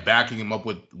backing him up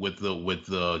with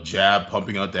the jab,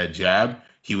 pumping out that jab,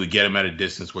 he would get him at a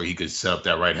distance where he could set up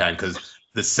that right hand. Because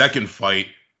the second fight,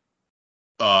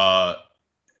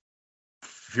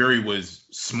 Fury was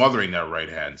smothering that right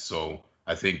hand, so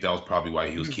I think that was probably why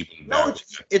he was keeping him back. No,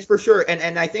 it's for sure,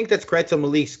 and I think that's credit to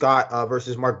Malik Scott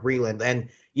versus Mark Breland. And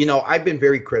I've been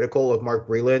very critical of Mark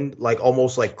Breland, like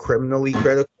almost like criminally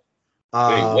critical.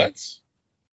 Wait, what?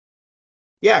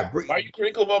 Yeah. Why are you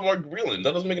critical about Mark Breland?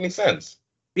 That doesn't make any sense.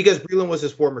 Because Breland was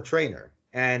his former trainer,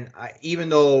 and even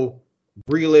though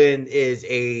Breland is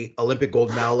a Olympic gold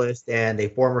medalist and a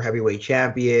former heavyweight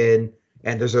champion,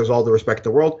 and deserves all the respect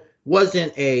in the world,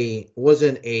 wasn't a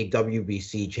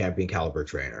WBC champion caliber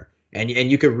trainer, and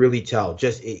you could really tell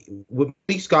just with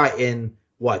Malik Scott in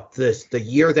the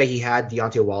year that he had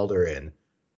Deontay Wilder in,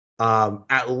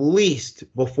 at least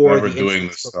before never doing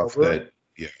the stuff that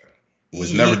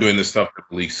never doing the stuff that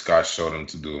Malik Scott showed him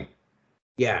to do.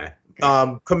 Yeah.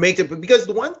 Could make it because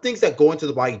the one things that go into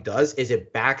the body does is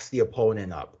it backs the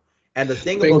opponent up. And the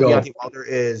thing about Deontay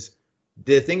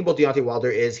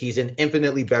Wilder is he's an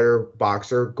infinitely better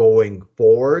boxer going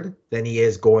forward than he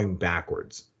is going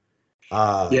backwards.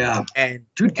 And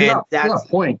to that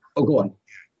point. Oh, go on.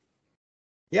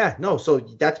 Yeah, no, so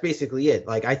that's basically it.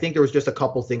 Like, I think there was just a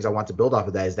couple things I want to build off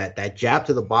of that is that jab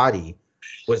to the body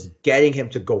was getting him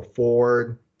to go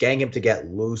forward, getting him to get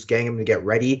loose, getting him to get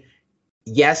ready.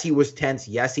 Yes, he was tense.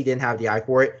 Yes, he didn't have the eye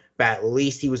for it, but at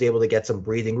least he was able to get some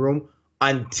breathing room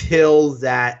until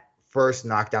that first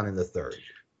knockdown in the third.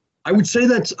 I would say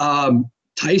that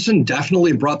Tyson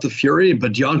definitely brought the fury,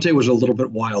 but Deontay was a little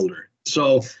bit wilder.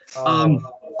 So on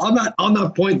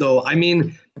that point, though, I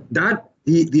mean, that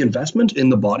the investment in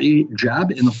the body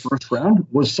jab in the first round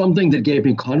was something that gave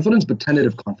me confidence, but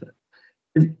tentative confidence.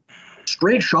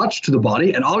 Straight shots to the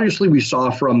body, and obviously we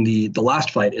saw from the last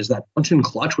fight is that punch and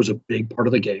clutch was a big part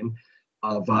of the game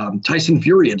of Tyson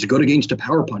Fury. It's good against a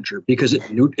power puncher because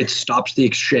it stops the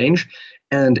exchange,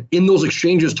 and in those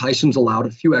exchanges, Tyson's allowed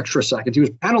a few extra seconds. He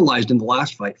was penalized in the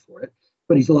last fight for it,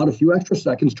 but he's allowed a few extra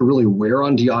seconds to really wear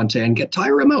on Deontay and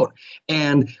tire him out.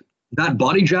 And that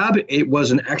body jab, it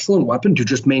was an excellent weapon to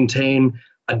just maintain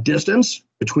a distance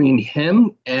between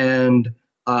him and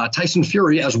Tyson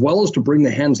Fury, as well as to bring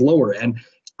the hands lower. And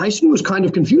Tyson was kind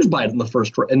of confused by it in the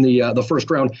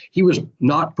first round. He was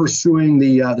not pursuing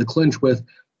the clinch with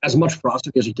as much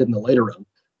ferocity as he did in the later round.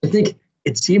 I think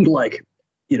it seemed like,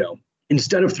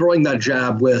 instead of throwing that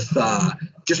jab with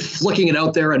just flicking it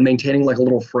out there and maintaining like a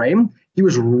little frame, he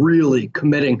was really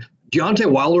committing. Deontay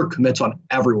Wilder commits on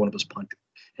every one of his punches,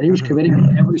 and he was committing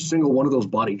on every single one of those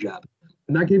body jabs.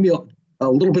 And that gave me a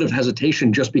little bit of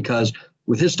hesitation just because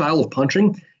with his style of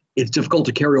punching, it's difficult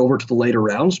to carry over to the later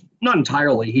rounds. Not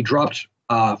entirely. He dropped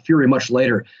Fury much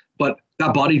later, but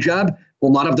that body jab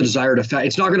will not have the desired effect.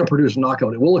 It's not going to produce a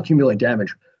knockout. It will accumulate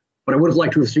damage, but I would have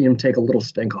liked to have seen him take a little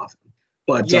stink off him.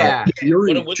 But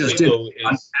Fury just did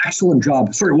an excellent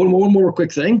job. Sorry, one more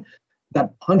quick thing.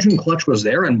 That punch and clutch was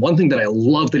there, and one thing that I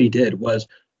love that he did was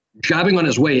jabbing on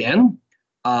his way in.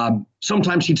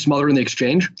 Sometimes he'd smother in the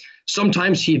exchange.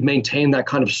 Sometimes he'd maintain that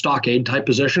kind of stockade type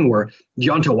position where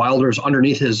Deontay Wilder is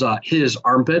underneath his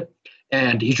armpit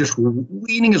and he's just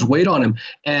leaning his weight on him.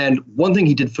 And one thing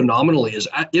he did phenomenally is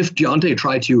if Deontay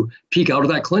tried to peek out of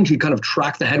that clinch, he'd kind of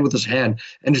track the head with his hand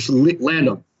and just land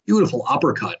a beautiful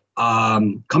uppercut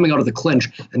coming out of the clinch.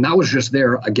 And that was just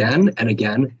there again and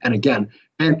again and again.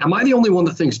 And am I the only one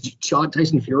that thinks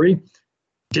Tyson Fury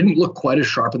didn't look quite as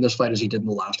sharp in this fight as he did in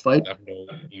the last fight?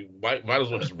 You might as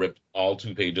well just rip all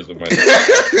 2 pages of my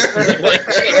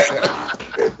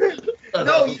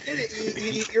No, you did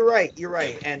it. You're right. You're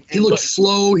right. And he looked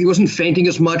slow. He wasn't fainting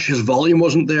as much. His volume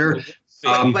wasn't there.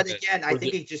 But again, I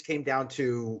think it just came down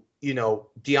to,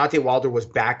 Deontay Wilder was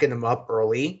backing him up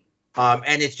early.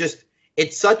 And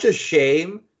it's such a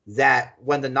shame that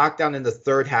when the knockdown in the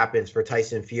third happens for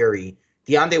Tyson Fury,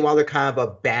 Deontay Wilder kind of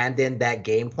abandoned that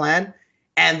game plan.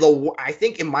 And I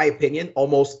think, in my opinion,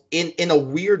 almost in a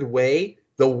weird way,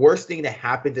 the worst thing that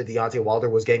happened to Deontay Wilder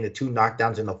was getting the 2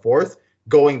 knockdowns in the fourth,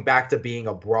 going back to being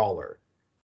a brawler.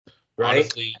 Right?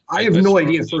 Honestly, I have no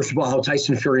idea, first of all, how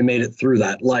Tyson Fury made it through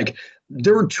that. Like,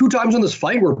 there were 2 times in this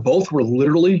fight where both were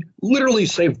literally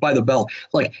saved by the bell.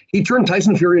 Like, he turned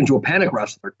Tyson Fury into a panic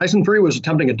wrestler. Tyson Fury was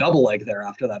attempting a double leg there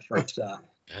after that first.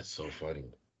 That's so funny.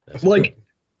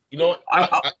 You know what?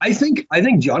 I think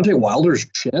Deontay Wilder's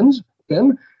chin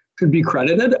should be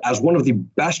credited as one of the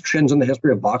best chins in the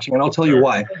history of boxing, and I'll tell you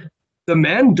why. The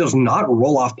man does not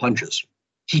roll off punches.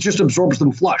 He just absorbs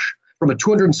them flush. From a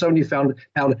 270-pound,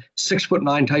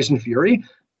 6'9" Tyson Fury,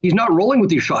 he's not rolling with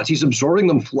these shots. He's absorbing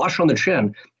them flush on the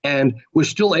chin, and was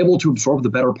still able to absorb the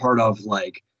better part of,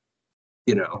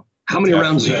 how many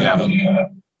rounds did he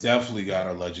have? Definitely got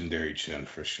a legendary chin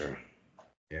for sure.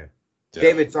 Yeah.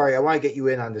 David, sorry, I want to get you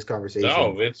in on this conversation.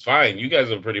 No, it's fine. You guys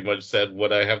have pretty much said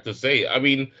what I have to say. I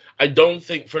mean, I don't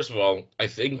think, first of all, I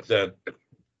think that,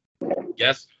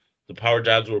 yes, the power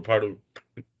jabs were part of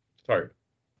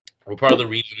the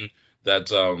reason that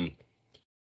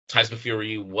Tyson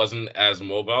Fury wasn't as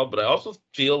mobile, but I also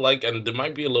feel like, and there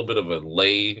might be a little bit of a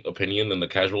lay opinion and a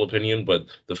casual opinion, but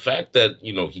the fact that,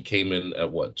 he came in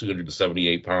at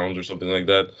 278 pounds or something like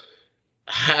that,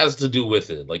 has to do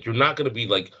with it. Like, you're not going to be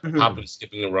hopping,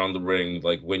 skipping around the ring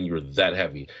when you're that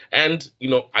heavy. And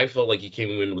I felt like he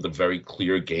came in with a very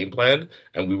clear game plan,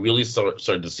 and we really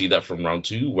started to see that from round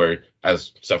 2, where,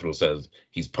 as Stefano says,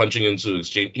 he's punching into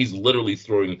exchange. He's literally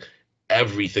throwing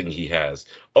everything he has,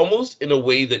 almost in a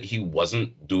way that he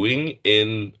wasn't doing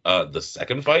in the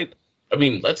second fight. I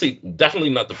mean, let's say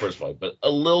definitely not the first fight, but a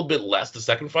little bit less the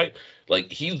second fight.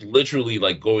 Like, he's literally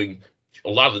going a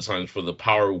lot of the times for the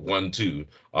power 1-2,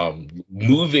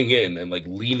 moving in and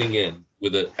leaning in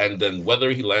with it, and then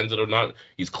whether he lands it or not,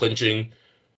 he's clinching,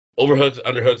 overhooks,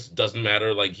 underhooks, doesn't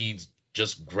matter. He's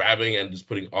just grabbing and just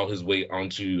putting all his weight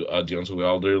onto Deontay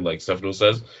Wilder, like Stefano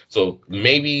says. So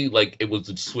maybe it was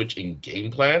the switch in game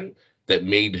plan that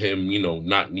made him,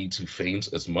 not need to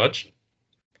feint as much.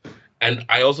 And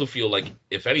I also feel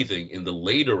if anything, in the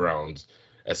later rounds,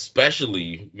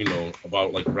 especially,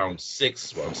 about round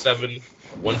 6, round 7,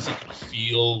 once you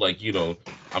feel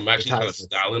I'm actually kind of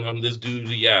styling on this dude.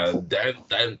 Yeah,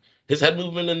 that his head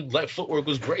movement and left footwork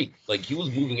was great. He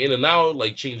was moving in and out,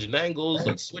 changing angles,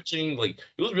 switching.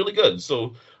 It was really good.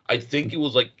 So I think it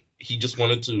was he just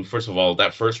wanted to, first of all,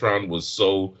 that first round was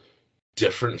so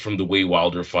different from the way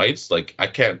Wilder fights. I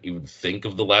can't even think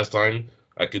of the last time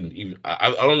I don't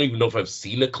even know if I've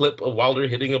seen a clip of Wilder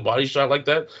hitting a body shot like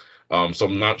that. So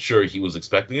I'm not sure he was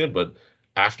expecting it, but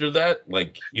after that,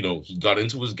 he got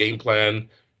into his game plan,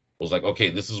 was okay,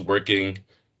 this is working.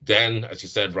 Then, as you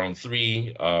said, round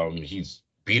 3, he's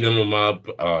beating him up.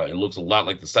 It looks a lot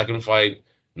like the second fight,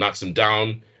 knocks him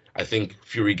down. I think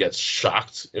Fury gets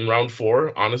shocked in round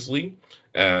 4, honestly.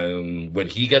 And when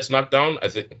he gets knocked down, I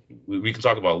think we can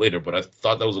talk about it later, but I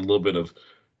thought that was a little bit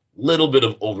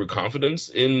of overconfidence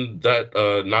in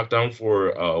that knockdown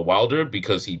for Wilder,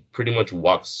 because he pretty much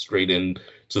walks straight in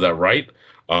to that right.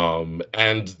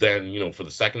 And then, for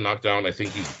the second knockdown, I think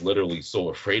he's literally so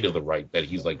afraid of the right that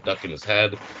he's ducking his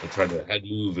head and trying to head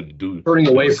move and turning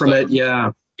away from it.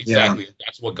 Yeah, exactly. Yeah.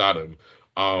 That's what got him.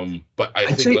 But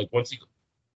I'd think once he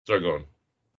start going.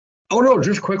 Oh no,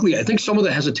 just quickly. I think some of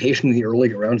the hesitation in the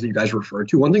early rounds that you guys referred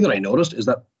to, one thing that I noticed is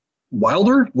that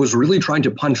Wilder was really trying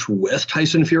to punch with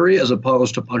Tyson Fury as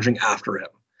opposed to punching after him,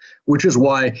 which is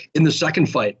why in the second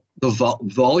fight, the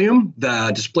volume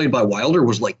that displayed by Wilder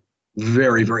was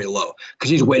very, very low, because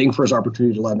he's waiting for his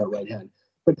opportunity to land that right hand.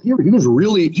 But here he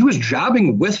was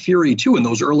jabbing with Fury too in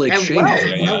those early exchanges.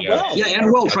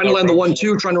 Trying to land the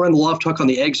 1-2, trying to land the left hook on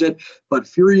the exit. But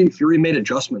Fury made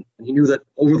adjustment, and he knew that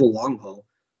over the long haul,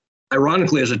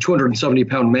 ironically, as a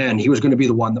 270-pound man, he was going to be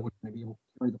the one that was going to be able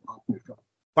to carry the pop in the shot.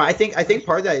 But I think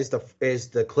part of that is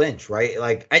the clinch,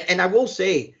 right? And I will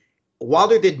say,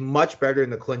 Wilder did much better in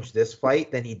the clinch this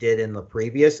fight than he did in the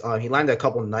previous. He landed a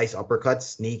couple nice uppercuts,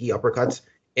 sneaky uppercuts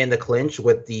in the clinch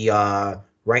with the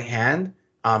right hand.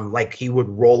 He would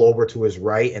roll over to his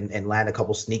right and land a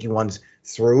couple sneaky ones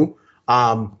through.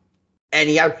 And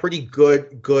he had pretty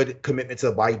good commitment to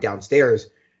the body downstairs.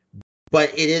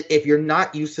 But if you're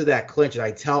not used to that clinch, and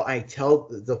I tell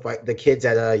the kids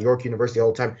at York University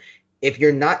all the time, if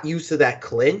you're not used to that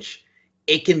clinch,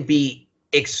 it can be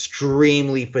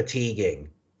extremely fatiguing,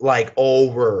 like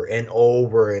over and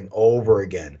over and over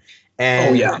again.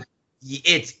 And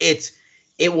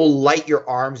it will light your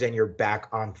arms and your back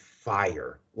on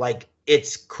fire. Like,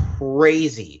 it's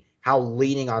crazy how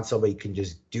leaning on somebody can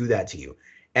just do that to you.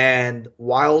 And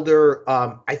Wilder,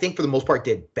 I think for the most part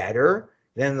did better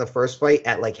than in the first fight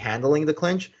at like handling the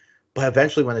clinch. But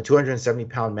eventually when a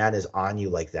 270-pound man is on you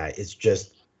like that,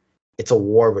 it's a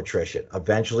war of attrition.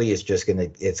 Eventually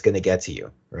it's gonna get to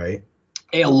you, right?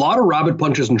 A lot of rabbit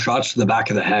punches and shots to the back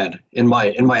of the head, in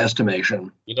my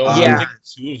estimation. You know, I think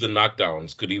 2 of the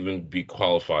knockdowns could even be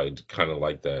qualified kind of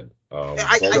like that.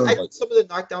 I think some of the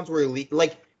knockdowns were elite.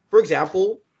 Like, for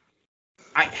example,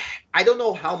 I don't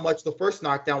know how much the first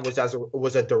knockdown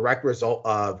was a direct result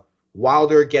of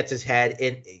Wilder gets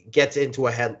into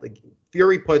a head. Like,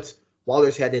 Fury puts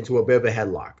Wilder's head into a bit of a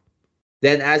headlock.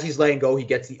 Then as he's letting go, he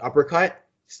gets the uppercut,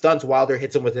 stuns Wilder,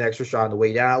 hits him with an extra shot on the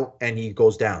way down, and he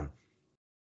goes down.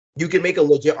 You can make a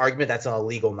legit argument that's an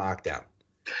illegal knockdown.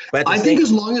 But I think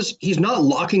as long as he's not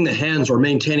locking the hands or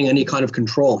maintaining any kind of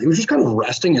control, he was just kind of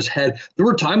resting his head. There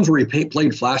were times where he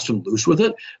played fast and loose with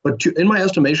it, but in my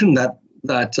estimation, that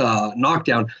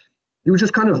knockdown, he was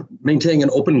just kind of maintaining an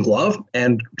open glove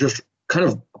and just kind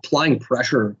of applying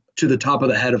pressure to the top of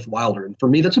the head of Wilder. And for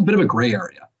me, that's a bit of a gray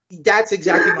area. That's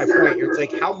exactly my point. It's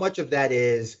like, how much of that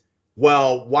is,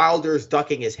 well, Wilder's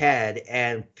ducking his head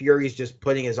and Fury's just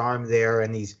putting his arm there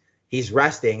and he's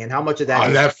resting, and how much of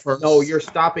that no, you're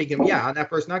stopping him. Yeah, on that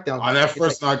first knockdown. On that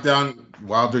first knockdown,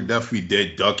 Wilder definitely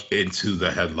did duck into the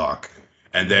headlock.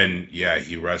 And then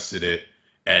he rested it.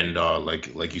 And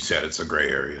like you said, it's a gray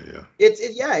area. Yeah.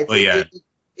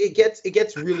 It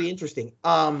gets really interesting.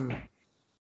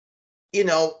 You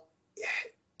know,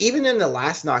 even in the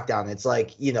last knockdown, it's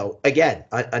like, you know, again,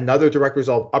 another direct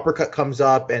result. Uppercut comes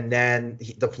up, and then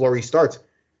the flurry starts.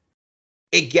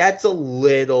 It gets a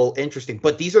little interesting,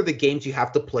 but these are the games you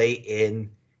have to play in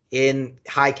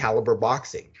high caliber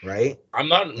boxing, right? I'm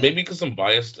not, maybe because I'm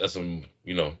biased as a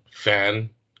fan,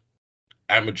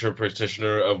 amateur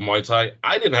practitioner of Muay Thai.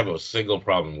 I didn't have a single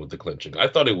problem with the clinching. I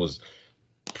thought it was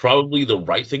probably the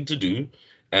right thing to do,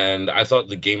 and I thought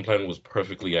the game plan was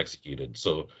perfectly executed.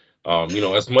 So,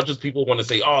 as much as people want to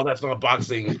say, "Oh, that's not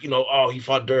boxing," he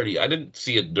fought dirty. I didn't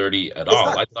see it dirty at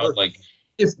all. I thought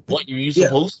what are you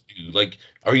supposed to do? Like,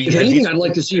 are you? If anything, I'd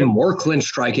like to see more clinch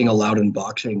striking allowed in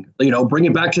boxing. Bring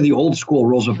it back to the old school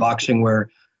rules of boxing, where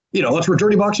that's where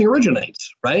dirty boxing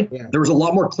originates, right? Yeah. There was a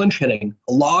lot more clinch hitting.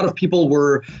 A lot of people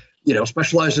were,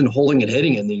 specialized in holding and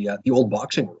hitting in the old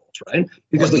boxing rules, right?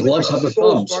 Because the gloves have the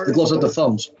thumbs. The gloves have the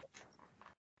thumbs.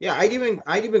 Yeah, I'd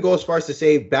even go as far as to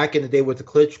say back in the day with the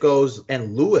Klitschko's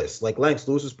and Lewis, like Lennox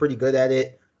Lewis was pretty good at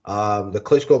it. The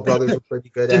Klitschko brothers were pretty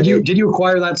good at it. Did you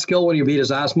acquire that skill when you beat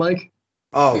his ass, Mike?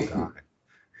 Oh God.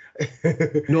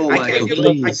 No, I can't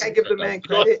give the man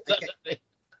credit.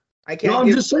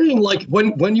 I'm just saying, like,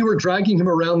 when you were dragging him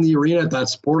around the arena at that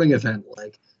sporting event,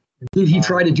 like, did he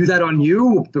try to do that on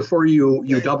you before you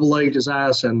double legged his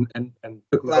ass and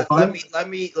took him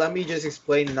let me just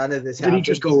explain. None of this happened. Did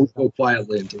he just go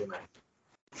quietly into it?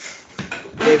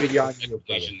 David, you're on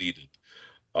explanation needed.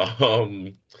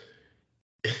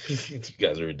 You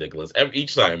guys are ridiculous.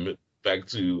 Each time back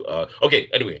to okay.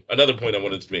 Anyway, another point I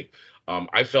wanted to make.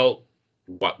 I felt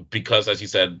because, as you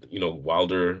said,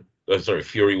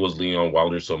 Fury was leaning on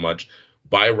Wilder so much.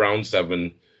 By round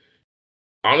 7,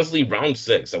 honestly, round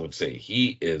 6, I would say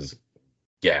he is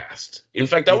gassed. In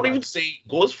fact, I would even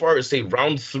go as far as say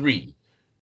round 3,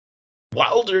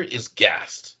 Wilder is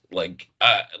gassed, like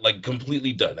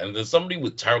completely done. And there's somebody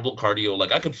with terrible cardio,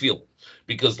 like I could feel,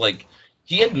 because like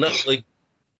he had not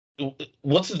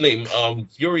what's his name?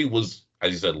 Fury was,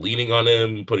 as you said, leaning on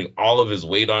him, putting all of his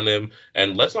weight on him.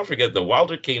 And let's not forget that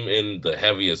Wilder came in the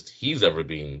heaviest he's ever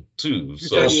been, too.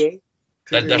 So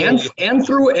and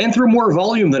threw more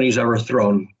volume than he's ever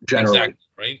thrown, generally. Exactly,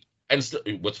 right?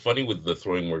 And what's funny with the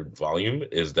throwing more volume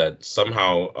is that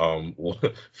somehow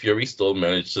Fury still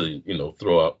managed to,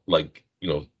 throw up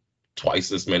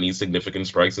twice as many significant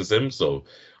strikes as him. So,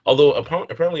 although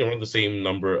apparently around the same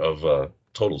number of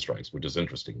total strikes, which is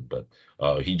interesting, but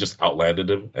he just outlanded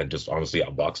him and just honestly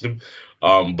outboxed him.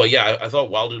 But yeah, I thought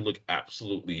Wilder looked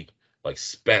absolutely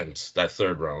spent that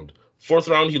third round. Fourth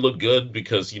round, he looked good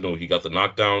because, he got the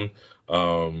knockdown.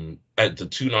 At the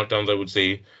 2 knockdowns, I would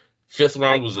say. Fifth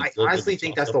round was. I honestly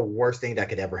think that's the worst thing that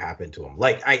could ever happen to him.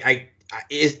 Like,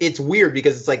 it's weird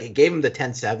because it's like it gave him the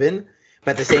 10-7,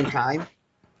 but at the same time,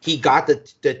 he got the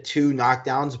 2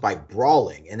 knockdowns by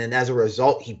brawling, and then as a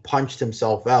result, he punched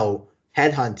himself out,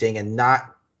 headhunting, and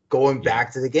not going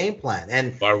back to the game plan.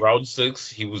 And by round 6,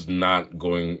 he was not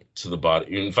going to the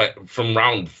body. In fact, from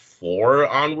round 4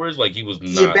 onwards, like he was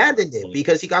He not. abandoned it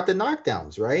because he got the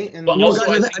knockdowns, right? And But No, also,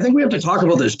 guys, I think we have to talk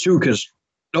about this too, because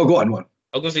go on, one.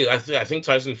 I was gonna say, I think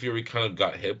Tyson Fury kind of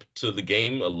got hip to the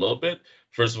game a little bit.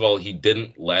 First of all, he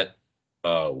didn't let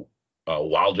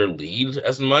Wilder lead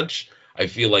as much. I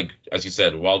feel like, as you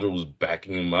said, Wilder was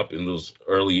backing him up in those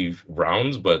early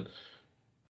rounds, but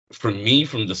for me,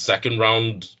 from the second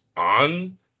round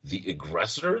on, the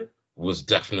aggressor was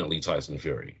definitely Tyson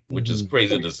Fury, which is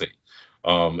crazy to say.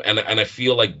 And I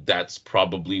feel like that's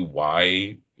probably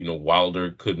why,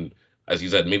 Wilder couldn't, as you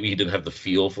said, maybe he didn't have the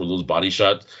feel for those body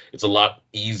shots. It's a lot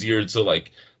easier to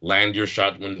like land your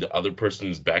shot when the other person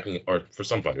is backing, or for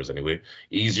some fighters anyway,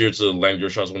 easier to land your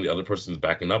shots when the other person is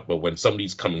backing up. But when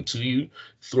somebody's coming to you,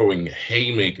 throwing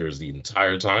haymakers the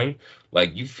entire time,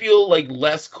 like you feel like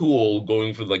less cool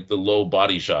going for like the low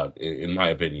body shot, in my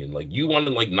opinion. Like you want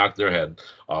to like knock their head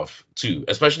off too,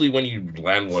 especially when you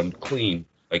land one clean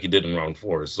like you did in round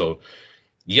 4. So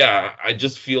yeah, I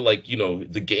just feel like,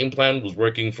 the game plan was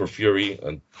working for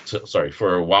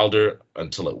for Wilder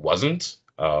until it wasn't,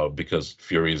 because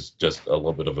Fury is just a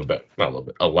little bit of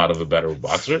a lot of a better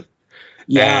boxer.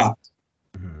 Yeah.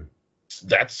 And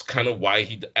that's kind of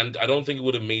why and I don't think it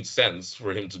would have made sense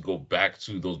for him to go back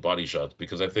to those body shots,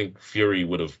 because I think Fury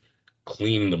would have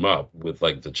cleaned them up with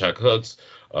like the check hooks.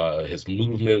 His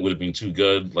movement would have been too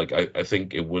good. Like I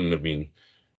think it wouldn't have been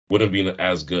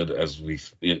as good as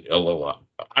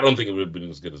I don't think it would have been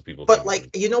as good as people But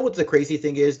think. like, what the crazy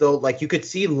thing is though? Like you could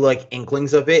see like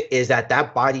inklings of it, is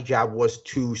that body jab was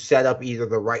to set up either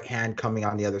the right hand coming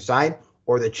on the other side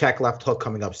or the check left hook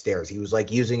coming upstairs. He was like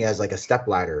using it as like a step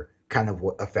ladder kind of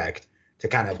effect to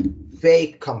kind of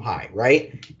fake come high,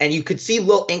 right? And you could see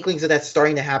little inklings of that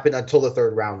starting to happen until the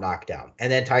 3rd round knockdown.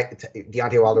 And then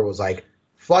Deontay Wilder was like,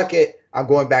 fuck it, I'm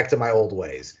going back to my old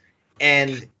ways.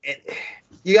 And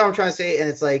you know what I'm trying to say? And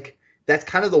it's like, that's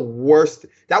kind of the worst.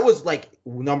 That was like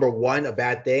number 1, a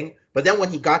bad thing. But then when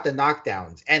he got the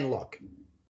knockdowns, and look,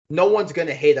 no one's going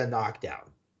to hate a knockdown,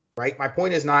 right? My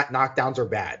point is not knockdowns are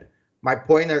bad. My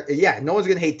point no one's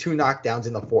going to hate 2 knockdowns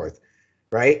in the 4th,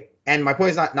 right? And my point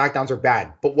is not knockdowns are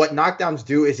bad. But what knockdowns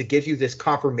do is it gives you this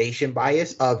confirmation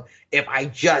bias of, if I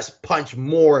just punch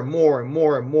more and more and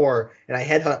more and more, and I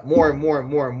headhunt more and more and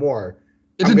more and more.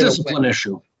 It's a discipline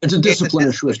issue. It's a discipline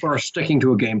issue as far as sticking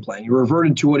to a game plan. You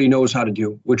reverted to what he knows how to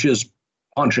do, which is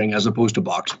punching as opposed to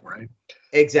boxing, right?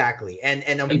 Exactly. And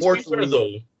unfortunately,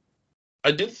 though, I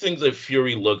did think that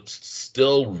Fury looked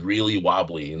still really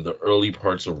wobbly in the early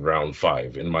parts of round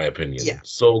 5, in my opinion. Yeah.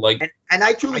 So like, and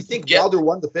I truly think Wilder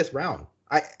won the 5th round.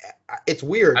 It's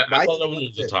weird. I thought that one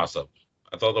was a toss-up.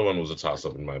 I thought that one was a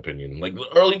toss-up, in my opinion. Like the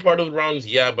early part of the rounds,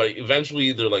 yeah, but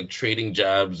eventually they're like trading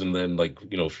jabs, and then like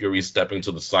Fury stepping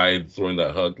to the side, throwing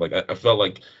that hook. Like I felt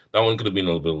like that one could have been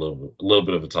a little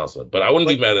bit of a toss-up. But I wouldn't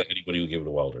be mad at anybody who gave it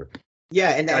to Wilder. Yeah,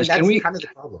 and that's kind of the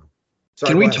problem.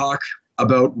 Can we talk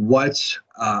about what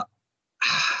a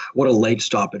late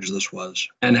stoppage this was,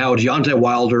 and how Deontay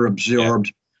Wilder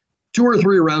absorbed 2 or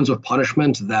 3 rounds of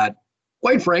punishment that,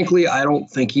 quite frankly, I don't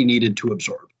think he needed to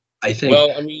absorb. I think.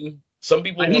 Well, I mean, some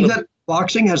people. I think that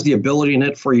boxing has the ability in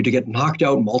it for you to get knocked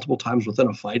out multiple times within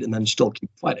a fight and then still keep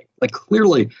fighting. Like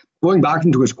clearly, going back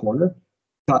into his corner,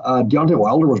 Deontay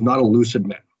Wilder was not a lucid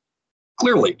man.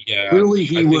 Clearly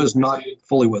he was not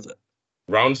fully with it.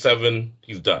 Round 7,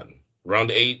 he's done.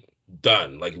 Round 8,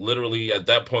 done. Like literally at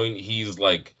that point, he's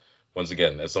like, once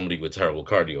again, as somebody with terrible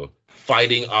cardio,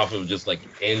 fighting off of just like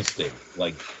instinct.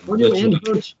 Like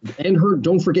and hurt.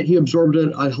 Don't forget he absorbed a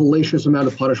hellacious amount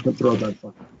of punishment throughout that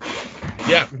fight.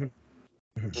 Yeah.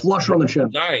 Flush on the chin.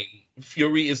 9,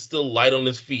 Fury is still light on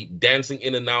his feet, dancing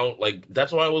in and out. Like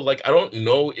that's why I was like, I don't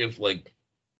know if like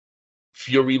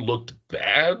Fury looked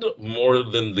bad more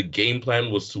than the game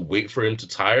plan was to wait for him to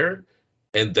tire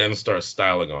and then start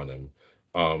styling on him.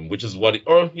 Which is what,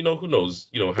 who knows?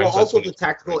 Well, also the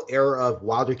tactical error of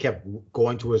Wilder kept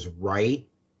going to his right.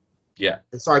 Yeah.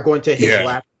 Sorry, going to his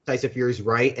left, Tyson Fury's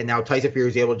right, and now Tyson Fury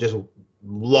is able to just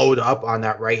load up on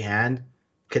that right hand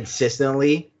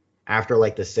consistently after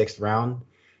like the 6th round.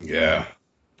 Yeah.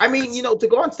 I mean, to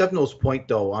go on Stefano's point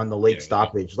though on the late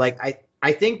stoppage, like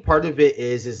I think part of it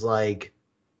is like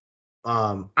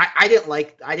I didn't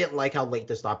like how late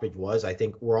the stoppage was. I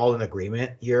think we're all in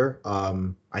agreement here.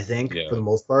 I think for the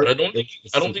most part. But I don't think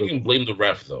you can blame the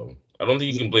ref though. I don't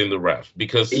think you can blame the ref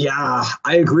because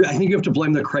I agree. I think you have to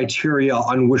blame the criteria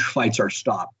on which fights are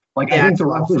stopped. Like I think the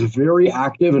ref was very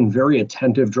active and very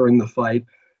attentive during the fight.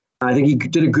 I think he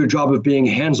did a good job of being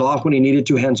hands off when he needed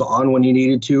to, hands on when he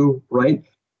needed to, right?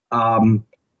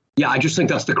 I just think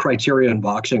that's the criteria in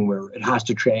boxing where it has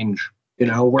to change.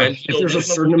 Where if there's a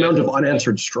certain amount of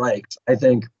unanswered strikes, I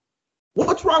think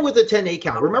What's wrong with the 10-8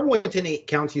 count? Remember when 10-8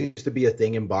 counts used to be a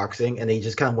thing in boxing, and they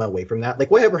just kind of went away from that?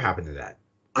 Like, whatever happened to that?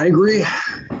 I agree.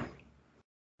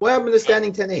 What happened to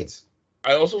standing 10-8s?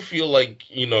 I also feel like,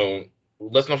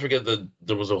 let's not forget that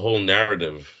there was a whole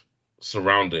narrative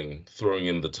surrounding throwing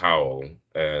in the towel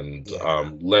and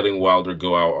letting Wilder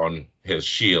go out on his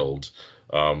shield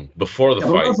before the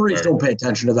fight. The referees don't pay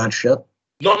attention to that shit.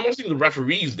 No, I'm not saying the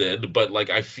referees did, but like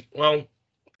I feel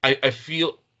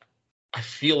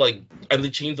like, and they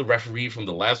changed the referee from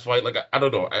the last fight. Like I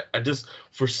don't know. I just,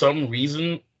 for some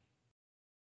reason,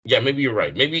 yeah, maybe you're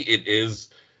right. Maybe it is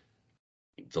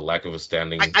the lack of a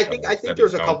standing. I think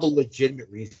there's a couple legitimate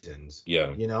reasons.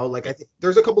 Yeah. Like I think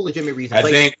there's a couple legitimate reasons.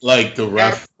 I think like the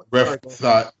ref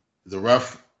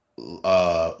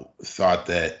thought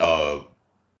that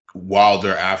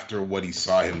Wilder, after what he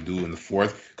saw him do in the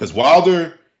fourth, because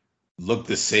Wilder looked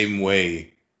the same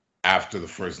way after the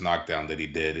first knockdown that he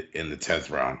did in the 10th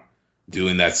round,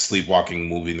 doing that sleepwalking,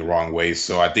 moving the wrong way.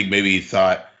 So I think maybe he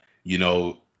thought,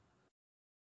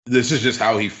 this is just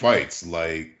how he fights.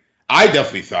 Like, I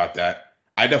definitely thought that.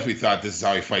 I definitely thought this is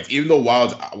how he fights. Even though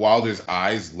Wilder's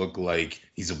eyes look like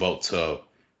he's about to,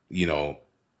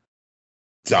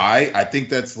 die. I think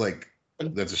that's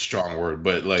a strong word,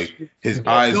 but like his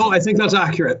eyes. No, I think that's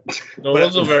accurate. No,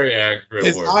 those are very accurate.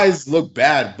 His words. eyes look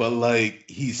bad, but like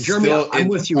he's Jeremy, still. I'm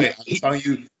with you. I'm telling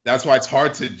you, that's why it's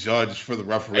hard to judge for the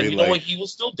referee. And you know what? He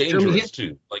was still dangerous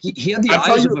Jeremy, too. Like he had the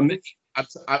eyes of a.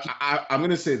 I'm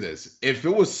gonna say this: if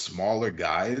it was smaller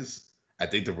guys, I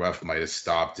think the ref might have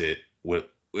stopped it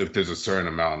if there's a certain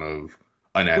amount of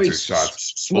unanswered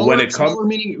shots. Smaller, but when it comes, smaller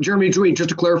meaning, Jeremy, just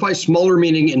to clarify, smaller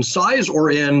meaning in size or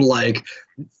in like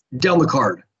down the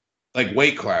card, like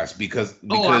weight class, because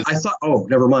I thought. Oh,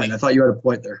 never mind. I thought you had a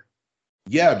point there.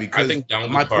 Yeah, because I think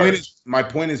down my the card.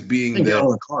 point is being Down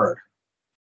that the card.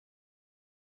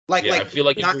 I feel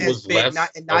like not if it was as big, less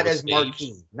not as stage,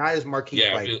 marquee, not as marquee.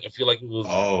 Yeah, I feel like it was.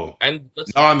 Oh, and no,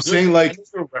 I'm saying like,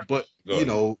 but I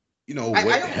don't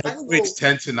heavyweights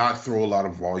tend to not throw a lot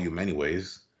of volume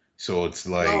anyways, so it's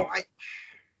like,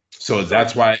 so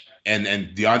that's why. And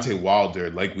Deontay Wilder,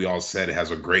 like we all said,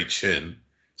 has a great chin.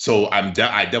 So I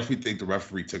definitely think the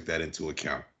referee took that into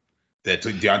account. That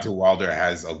Deontay Wilder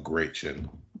has a great chin.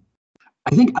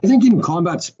 I think in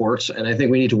combat sports, and I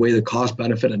think we need to weigh the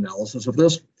cost-benefit analysis of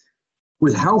this,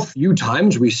 with how few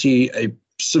times we see a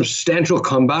substantial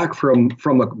comeback from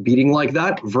a beating like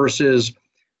that versus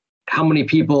how many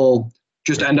people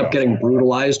just end up getting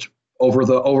brutalized over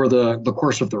the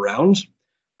course of the rounds.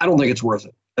 I don't think it's worth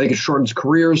it. I think it shortens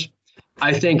careers.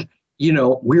 I think,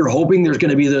 we're hoping there's going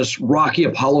to be this Rocky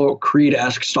Apollo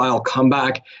Creed-esque style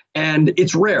comeback, and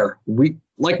it's rare. We,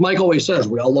 like Mike always says,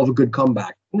 we all love a good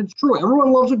comeback. And it's true.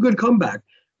 Everyone loves a good comeback.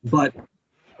 But,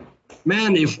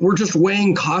 man, if we're just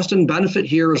weighing cost and benefit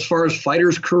here as far as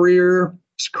fighters' careers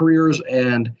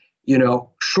and,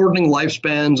 shortening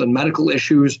lifespans and medical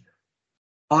issues,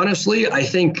 honestly, I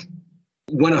think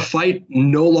when a fight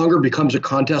no longer becomes a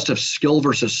contest of skill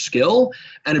versus skill,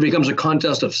 and it becomes a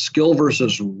contest of skill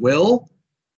versus will,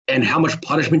 and how much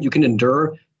punishment you can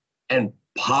endure and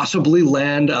possibly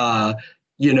land, a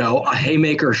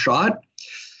haymaker shot,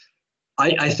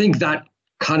 I think that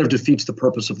kind of defeats the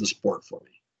purpose of the sport for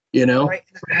me, Right.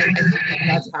 I think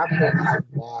that's half the reason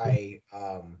why.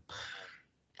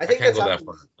 I think that's half.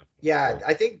 Yeah,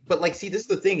 I think, but see, this is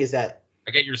the thing is that.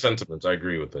 I get your sentiments. I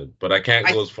agree with it, but I can't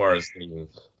go as far as saying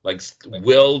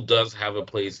will does have a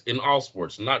place in all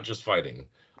sports, not just fighting.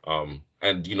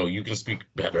 And you can speak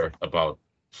better about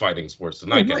fighting sports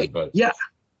than I can, but yeah,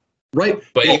 right.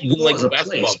 But even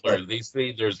basketball players, they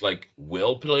say there's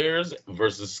will players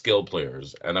versus skill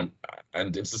players, and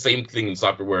it's the same thing in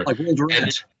soccer where Will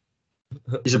Durant.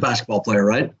 He's a basketball player,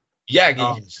 right? Yeah,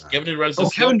 Kevin Durant.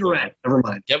 Kevin Durant. Never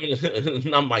mind. Kevin,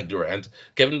 not Mike Durant.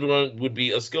 Kevin Durant would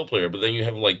be a skill player, but then you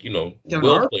have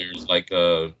will players like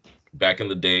back in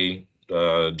the day,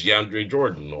 DeAndre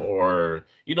Jordan, or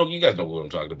you guys know what I'm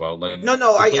talking about.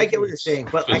 No, I get what you're saying,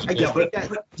 but I just think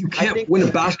that you can't win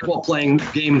a basketball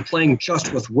game playing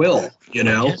just with will.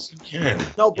 Yes, you can.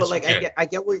 No, but I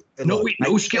get what.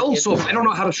 No skill. So if I don't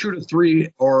know how to shoot a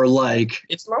three or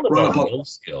it's not about no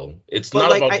skill. It's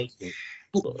not about.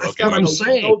 That's what I'm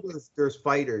saying. There's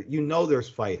fighters. There's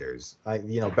fighters.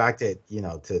 Back to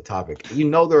to the topic.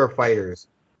 There are fighters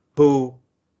who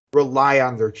rely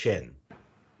on their chin,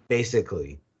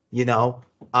 basically.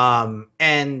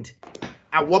 And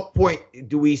at what point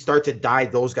do we start to die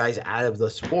those guys out of the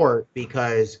sport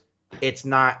because it's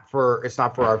not for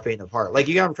our faint of heart?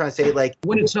 You know what I'm trying to say?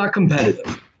 When it's not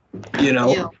competitive,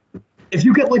 If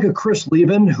you get a Chris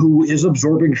Leben who is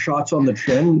absorbing shots on the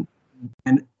chin.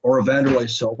 And or a Vanderlei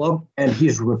Silva, and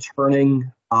he's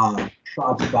returning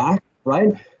shots back,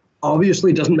 right?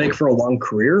 Obviously, it doesn't make for a long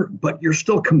career, but you're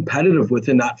still competitive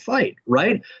within that fight,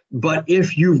 right? But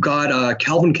if you've got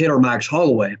Calvin Cade or Max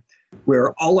Holloway,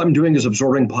 where all I'm doing is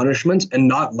absorbing punishments and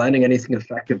not landing anything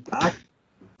effective back,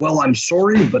 well, I'm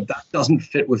sorry, but that doesn't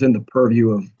fit within the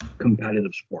purview of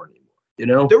competitive sport anymore. You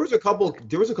know, there was a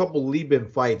couple Lieben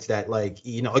fights that, like,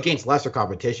 you know, against lesser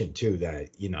competition too, that,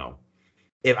 you know,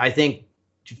 if I think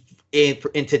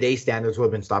in today's standards would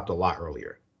have been stopped a lot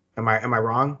earlier. Am I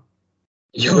wrong?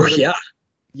 Yeah.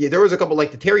 Yeah, there was a couple,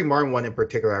 like the Terry Martin one in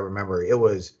particular. I remember it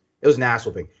was an ass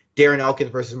whooping. Darren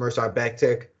Elkins versus Mirsad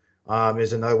Bektik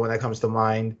is another one that comes to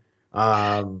mind.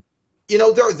 You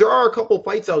know, there are a couple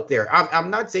fights out there. I'm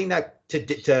not saying that to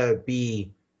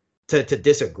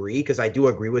disagree, because I do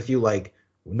agree with you. Like,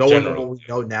 knowing what we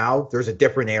know now, there's a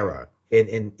different era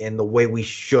in the way we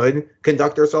should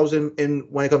conduct ourselves in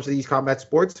when it comes to these combat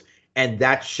sports, and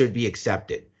that should be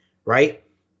accepted, right?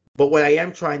 But what I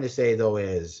am trying to say, though,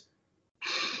 is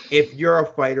if you're a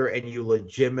fighter and you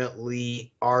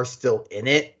legitimately are still in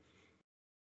it,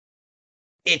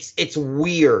 it's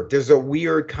weird. There's a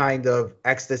weird kind of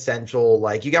existential,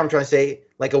 like, you get what I'm trying to say?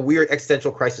 Like a weird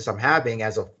existential crisis I'm having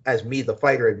as me, the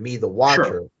fighter, and me, the watcher,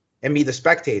 sure, and me, the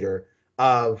spectator,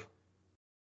 of,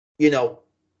 you know,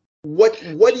 what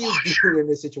do you do in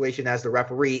this situation as the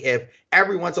referee if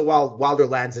every once in a while Wilder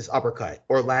lands this uppercut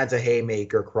or lands a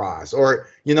haymaker cross, or,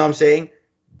 you know what I'm saying?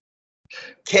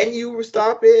 Can you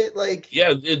stop it? Like,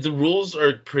 yeah, the rules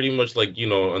are pretty much like, you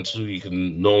know, until you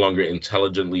can no longer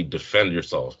intelligently defend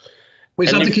yourself. Wait,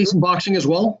 is that the case in boxing as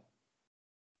well?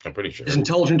 I'm pretty sure. Is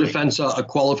intelligent defense a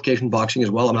qualification boxing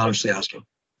as well? I'm honestly asking.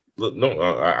 No,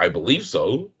 I believe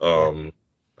so.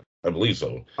 I believe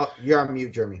so. Oh, you're on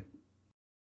mute, Jeremy.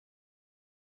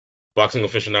 Boxing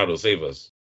aficionado, save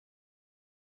us.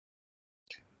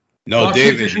 No,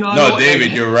 Boxing David. No,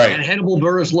 David, you're right. And Hannibal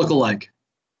Buress look-alike.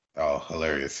 Oh,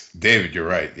 hilarious. David, you're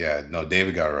right. Yeah, no,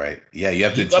 David got it right. Yeah, you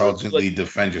have to intelligently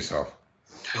defend yourself.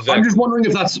 Exactly. I'm just wondering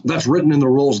if that's written in the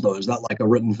rules, though. Is that like a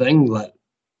written thing? That,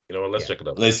 you know what, let's check it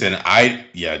out. Listen,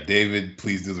 David,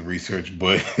 please do the research,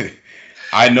 but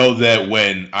I know that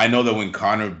when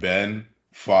Conor Benn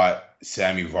fought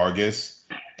Sammy Vargas,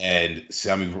 and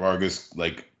Sammy Vargas,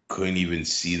 like, couldn't even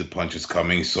see the punches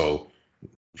coming, so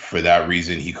for that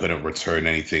reason he couldn't return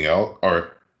anything out,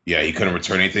 he couldn't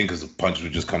return anything because the punches were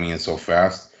just coming in so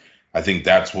fast. I think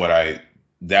that's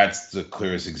the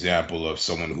clearest example of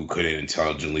someone who couldn't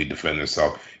intelligently defend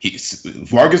himself.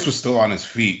 Vargas was still on his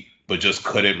feet, but just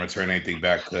couldn't return anything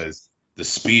back because the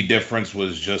speed difference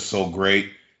was just so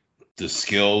great. The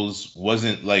skills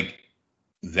wasn't like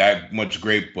that much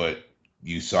great, but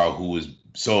you saw who was.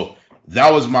 So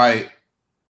that's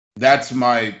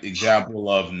my example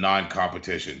of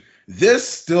non-competition. This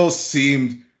still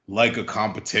seemed like a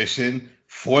competition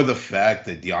for the fact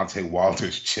that Deontay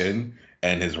Wilder's chin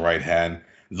and his right hand,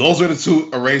 those are the two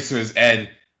erasers, and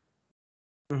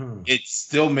it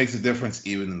still makes a difference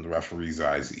even in the referee's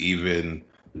eyes, even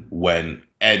when,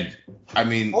 and I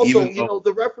mean, also, even you know,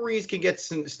 the referees can get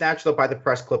snatched up by the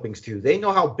press clippings too. They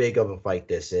know how big of a fight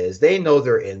this is. They know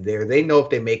they're in there. They know if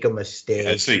they make a mistake,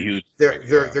 it's a huge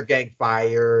they're getting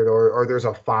fired, or there's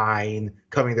a fine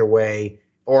coming their way,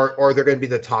 or they're going to be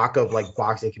the talk of, like,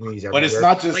 boxing communities everywhere. But it's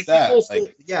not just, like,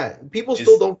 that. People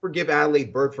still don't forgive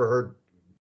Adelaide Bird for her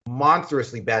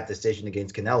monstrously bad decision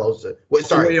against Canelo. Wait,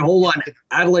 hold on.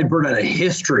 Adelaide Bird had a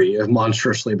history of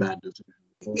monstrously bad decisions.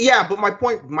 Yeah, but my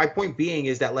point being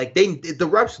is that, like, the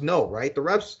refs know, right? The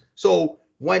refs. So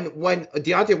when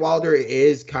Deontay Wilder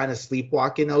is kind of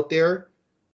sleepwalking out there,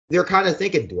 they're kind of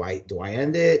thinking, do I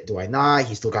end it? Do I not?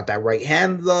 He's still got that right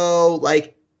hand though.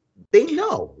 Like, they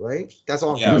know, right? That's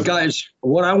all. Yeah, guys,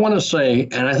 what I want to say,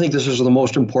 and I think this is the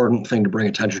most important thing to bring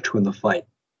attention to in the fight.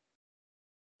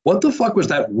 What the fuck was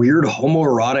that weird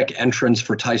homoerotic entrance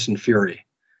for Tyson Fury?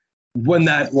 When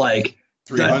that, like,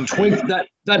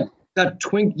 that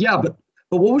twink, yeah, but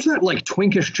what was that, like,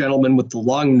 twinkish gentleman with the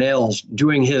long nails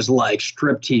doing his, like,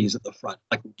 striptease at the front?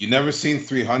 Like, you never seen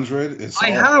 300?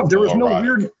 I have. There was no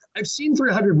weird. I've seen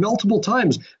 300 multiple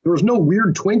times. There was no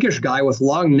weird twinkish guy with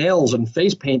long nails and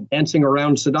face paint dancing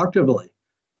around seductively.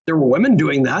 There were women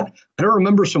doing that. I don't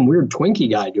remember some weird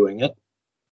Twinkie guy doing it.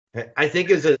 I think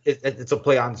it's a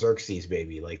play on Xerxes,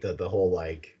 baby. Like the whole,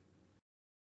 like,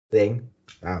 thing.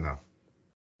 I don't know.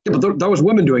 Yeah, but that was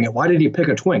women doing it. Why did he pick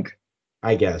a twink?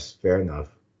 I guess. Fair enough.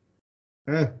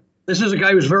 This is a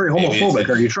guy who's very homophobic.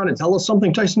 Are you trying to tell us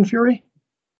something, Tyson Fury?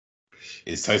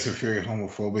 Is Tyson Fury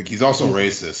homophobic? He's also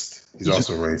racist. He's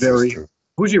also racist too.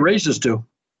 Who's he racist to?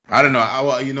 I don't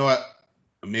know. You know what?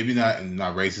 maybe not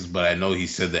racist, but I know he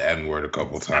said the N word a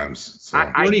couple times. So.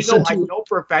 I know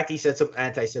for a fact he said some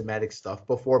anti-Semitic stuff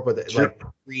before, but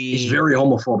he's very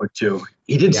homophobic too.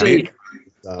 He did say,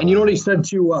 and you know what he said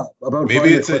to about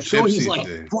maybe it's a gypsy he's like,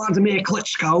 thing. Vladimir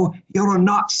Klitschko, you're a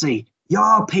Nazi.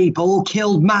 Your people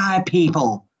killed my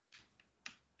people.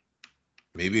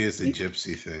 Maybe it's a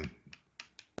gypsy thing.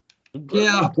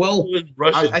 Yeah, well,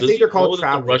 I think they're called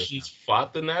travelers. The Russians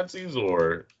fought the Nazis,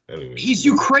 or anyway. He's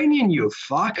Ukrainian, you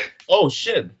fuck. Oh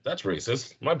shit, that's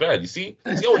racist. My bad. You see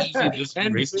how easy it is to be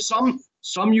racist?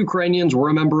 Some Ukrainians were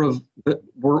a member of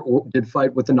did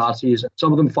fight with the Nazis.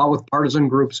 Some of them fought with partisan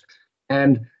groups,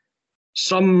 and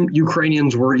some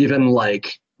Ukrainians were even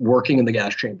like working in the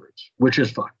gas chambers, which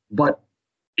is fine. But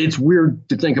it's weird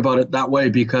to think about it that way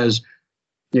because,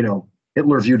 you know,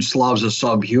 Hitler viewed Slavs as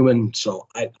subhuman. So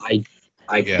I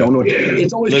don't know.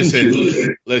 It's always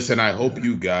confusing. Listen, I hope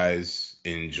you guys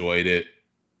enjoyed it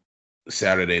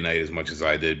Saturday night as much as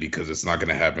I did, because it's not going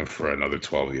to happen for another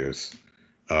 12 years,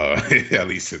 at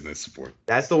least in this sport.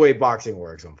 That's the way boxing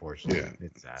works, unfortunately. Yeah.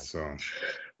 It's sad. So,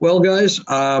 well, guys,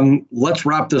 let's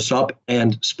wrap this up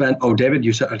and spend. Oh, David,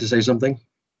 you had to say something?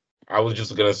 I was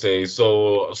just gonna say,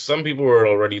 so some people were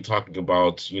already talking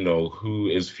about, you know, who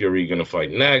is Fury gonna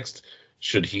fight next?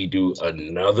 Should he do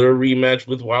another rematch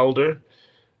with Wilder?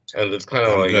 And it's kind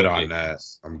of like, good on that.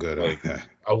 I'm good on that.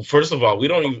 First of all, I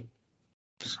don't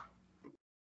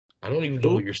even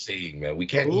know what you're saying, man. We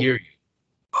can't hear you.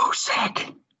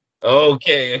 Usyk.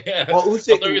 Okay. Well,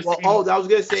 Usyk. I was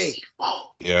gonna say.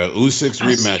 Yeah, Usyk's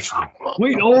rematch.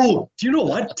 Wait, do you know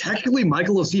what? Technically,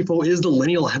 Michael Osifo is the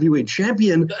lineal heavyweight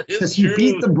champion because he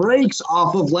beat the brakes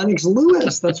off of Lennox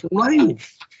Lewis. That's right.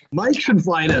 Mike should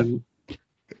fight him.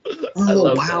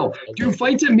 Oh, wow. Do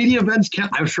fights at media events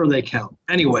count? I'm sure they count.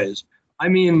 Anyways, I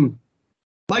mean,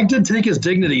 Mike did take his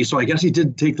dignity, so I guess he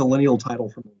did take the lineal title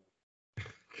from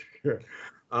him.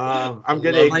 I'm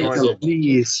gonna ignore Michael,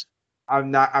 please.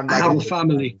 I'm not. I have a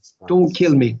family. Don't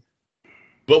kill me.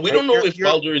 But we don't know if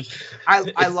Wilder is.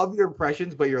 I love your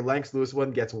impressions, but your Lennox Lewis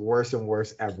one gets worse and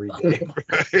worse every day.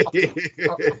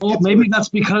 Well, maybe that's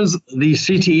because the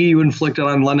CTE you inflicted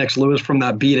on Lennox Lewis from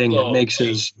that beating makes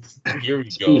his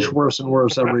speech worse and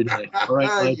worse every day. All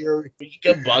right, Mike? You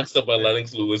get boxed up by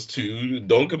Lennox Lewis too.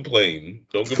 Don't complain.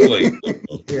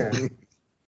 Yeah.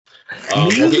 Am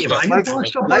I gonna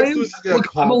box up by him?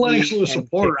 Look, I'm a Lennox Lewis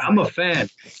supporter. I'm a fan.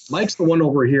 Mike's the one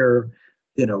over here,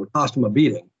 tossed him a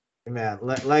beating. Man,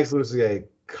 Lennox Lewis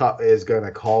is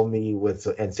gonna call me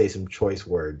and say some choice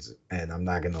words, and I'm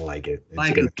not gonna like it.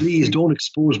 Michael, please don't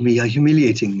expose me. You're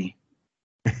humiliating me.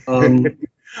 All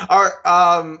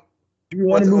right. Do you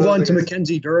want to move on to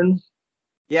Mackenzie Dern?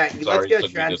 Yeah, let's get a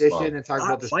transition and talk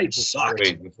about this fight. Sucked.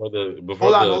 Wait, hold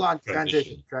on.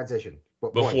 Transition.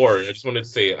 Before, I just wanted to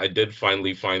say I did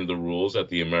finally find the rules at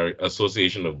the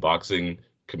Association of Boxing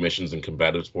Commissions and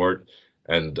Combative Sport,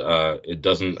 and it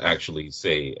doesn't actually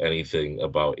say anything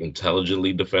about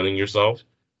intelligently defending yourself,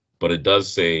 but it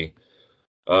does say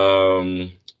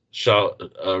shall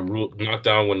knock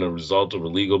down when the result of a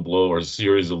legal blow or a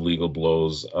series of legal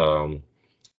blows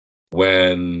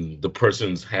when the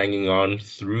person's hanging on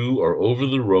through or over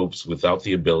the ropes without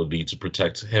the ability to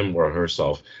protect him or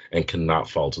herself and cannot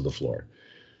fall to the floor.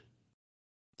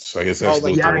 So I guess that's to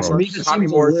me, it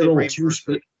seems a little too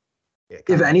specific.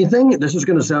 If anything, this is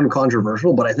going to sound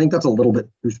controversial, but I think that's a little bit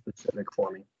too specific for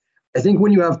me. I think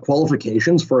when you have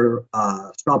qualifications for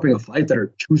stopping a fight that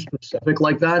are too specific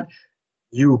like that,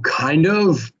 you kind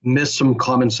of miss some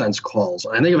common sense calls.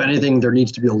 I think if anything, there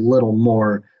needs to be a little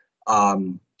more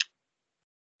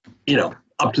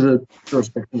up to the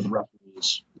jurisdiction of the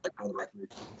referees, like how the referees.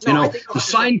 The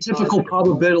scientific,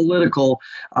 probabilical,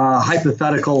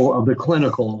 hypothetical of the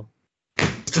clinical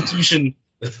institution.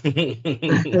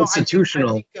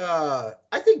 Institutional.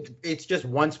 I think it's just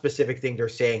one specific thing they're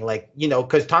saying,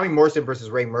 because Tommy Morrison versus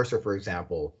Ray Mercer, for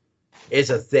example, is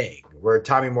a thing where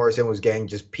Tommy Morrison was getting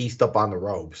just pieced up on the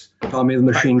ropes. Tommy the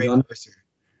Machine Gun. Mercer.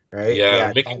 Right?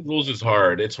 Yeah, making rules is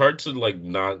hard. It's hard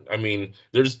to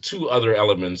there's two other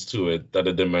elements to it that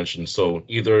I didn't mention. So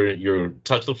either you're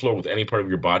touch the floor with any part of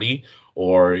your body,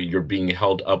 or you're being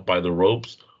held up by the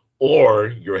ropes, or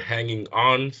you're hanging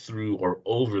on through or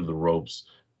over the ropes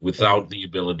without the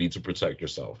ability to protect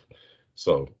yourself.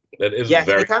 So that is they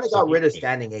kind of got rid of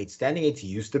standing eights. Standing eights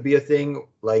used to be a thing,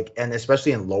 and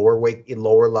especially in lower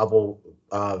level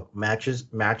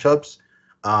matchups.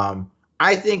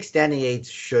 I think standing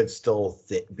eights should still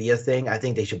be a thing. I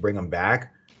think they should bring them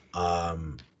back,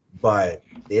 but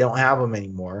they don't have them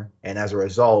anymore. And as a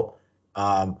result,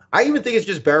 I even think it's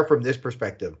just better from this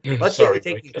perspective. Let's say Sorry,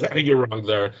 they take Mike, you're wrong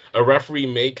there. A referee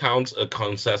may count a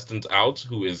contestant out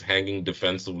who is hanging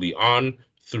defensively on,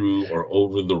 through, or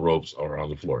over the ropes or on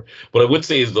the floor. What I would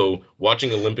say is, though,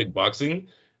 watching Olympic boxing,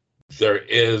 there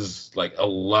is like a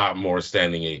lot more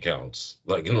standing 8 counts.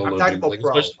 Like in I'm talking Olympic, about like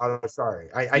pro. especially I'm sorry.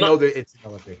 I no, know that it's an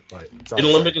Olympic, but in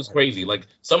Olympic is crazy. Like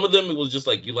some of them, it was just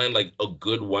like you land like a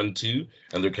good 1-2,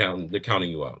 and they're counting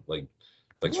you out like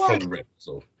from the rim.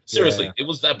 So seriously, Yeah. it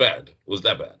was that bad. It was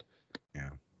that bad.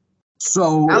 Yeah.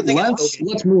 So I don't think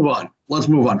let's move on. Let's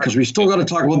move on because we still got to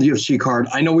talk about the UFC card.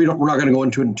 I know we're not going to go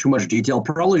into it in too much detail.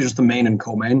 Probably just the main and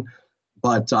co-main,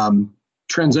 but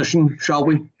transition, shall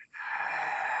we?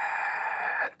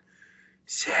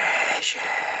 Session.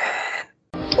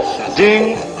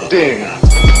 Ding, ding.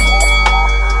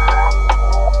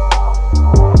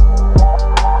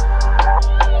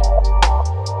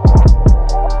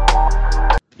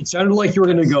 It sounded like you were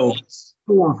going to go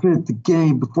forfeit the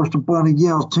game before somebody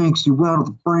else takes you out of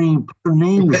the frame. Put your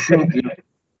name to shit.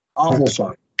 Awful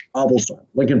song.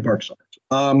 Linkin Park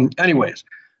song. Anyways,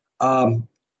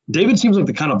 David seems like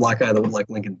the kind of black guy that would like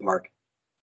Linkin Park.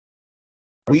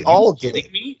 We all did Like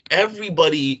it. me,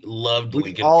 everybody loved We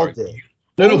Linkin all Park. did.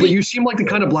 No, but you seem like the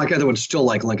kind of black guy that would still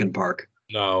like Linkin Park.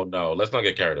 No, let's not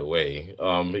get carried away.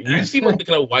 You seem like the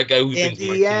kind of white guy who thinks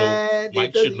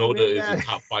Mike Shinoda is a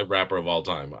top 5 rapper of all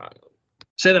time.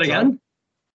 Say that again?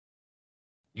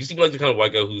 You seem like the kind of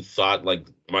white guy who thought like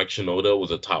Mike Shinoda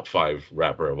was a top 5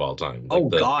 rapper of all time. Like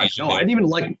God, Asian no! I didn't even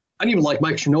like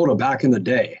Mike Shinoda back in the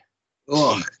day.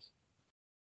 Ugh.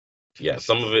 Yeah,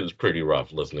 some of it is pretty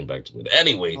rough listening back to it.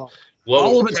 Anyway,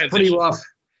 All of it's pretty rough.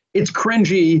 It's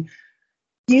cringy.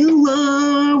 You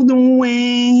love the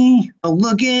way I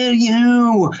look at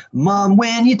you, Mom,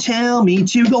 when you tell me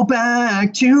to go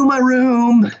back to my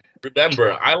room.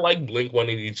 Remember, I like Blink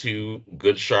 182,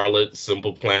 Good Charlotte,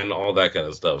 Simple Plan, all that kind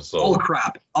of stuff. So All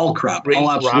crap. All Great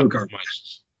absolute rock garbage.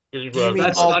 is my- Do you mean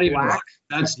That's all not even black? rock.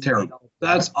 That's terrible.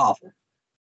 That's awful.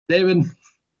 David,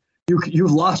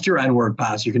 you've lost your N-word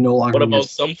pass. You can no longer What about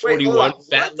use. some Wait, hold 41 on,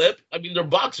 Fat what? Lip? I mean, they're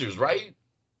boxers, right?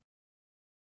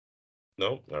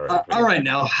 No? All right. All right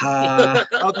now.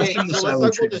 Okay, in the so let's silent talk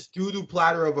about treatment. this doo-doo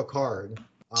platter of a card.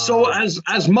 So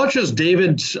as much as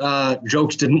David's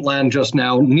jokes didn't land just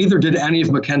now, neither did any of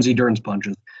Mackenzie Dern's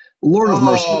punches. Lord of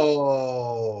mercy.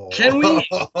 Can we?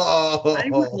 I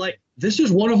would like. This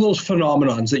is one of those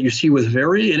phenomenons that you see with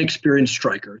very inexperienced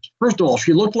strikers. First of all,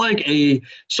 she looked like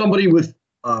somebody with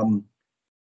a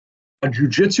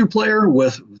jiu-jitsu player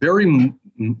with very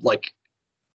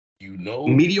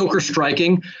mediocre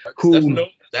striking. Stefano,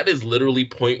 that is literally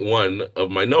point 1 of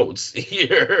my notes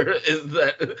here. Is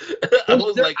that I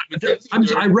was like,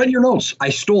 I read your notes. I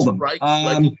stole them. Right,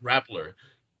 like a grappler.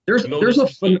 There's a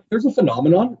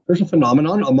phenomenon. There's a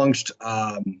phenomenon amongst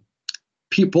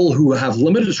people who have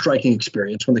limited striking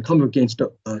experience when they come against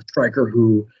a striker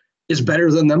who is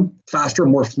better than them, faster,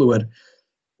 more fluid.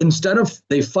 Instead of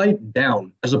they fight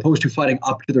down as opposed to fighting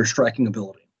up to their striking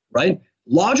ability, right?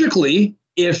 Logically,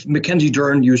 if Mackenzie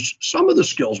Dern used some of the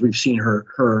skills we've seen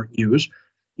her use,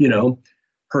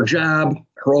 her jab,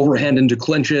 her overhand into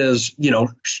clinches,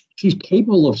 she's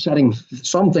capable of setting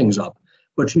some things up,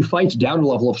 but she fights down a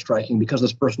level of striking because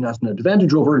this person has an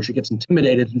advantage over her and she gets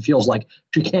intimidated and feels like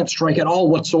she can't strike at all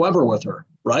whatsoever with her,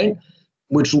 right?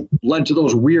 Which led to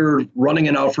those weird running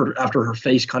and out after her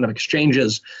face kind of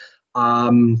exchanges.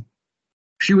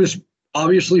 She was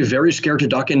obviously very scared to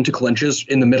duck into clinches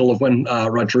in the middle of when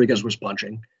Rodriguez was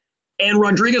punching. And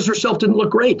Rodriguez herself didn't look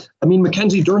great. I mean,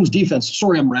 Mackenzie Dern's defense,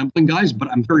 sorry I'm rambling, guys,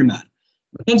 but I'm very mad.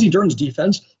 Mackenzie Dern's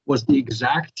defense was the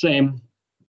exact same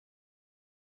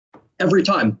every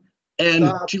time.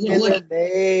 And she looked like, in the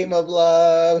name of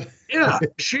love. Yeah,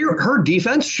 her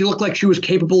defense, she looked like she was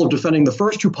capable of defending the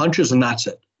first 2 punches and that's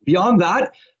it. Beyond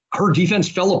that, her defense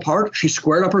fell apart. She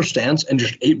squared up her stance and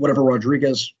just ate whatever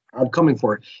Rodriguez had coming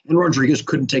for it. And Rodriguez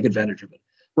couldn't take advantage of it.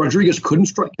 Rodriguez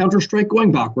couldn't counter-strike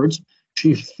going backwards.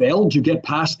 She failed to get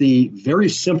past the very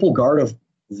simple guard of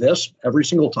this every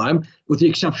single time, with the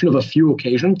exception of a few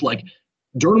occasions. Like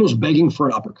Dern was begging for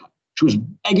an uppercut. She was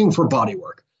begging for body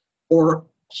work or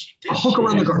a hook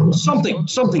around the guard.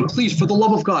 Something, please, for the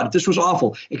love of God. This was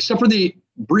awful. Except for the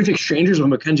brief exchanges of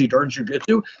Mackenzie Dern's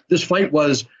jiu-jitsu, this fight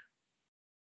was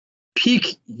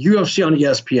peak UFC on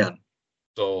ESPN.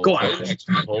 So Go on. I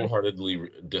actually wholeheartedly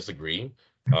disagree.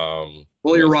 Well,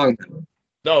 you're wrong.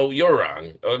 No, you're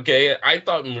wrong. Okay, I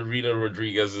thought Marina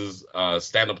Rodriguez's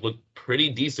stand-up looked pretty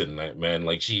decent, man.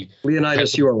 Like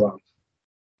Leonidas, you are wrong.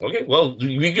 Okay, well,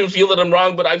 you can feel that I'm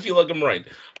wrong, but I feel like I'm right.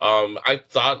 I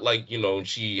thought,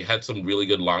 she had some really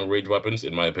good long-range weapons,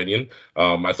 in my opinion.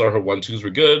 I thought her 1-2s were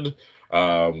good.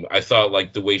 I thought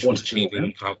like the way she was Ones that didn't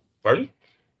changing. land? Pardon?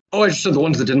 Oh, I just said the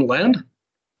ones that didn't land.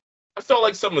 I felt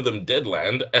like some of them did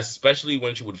land, especially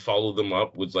when she would follow them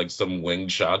up with like some wing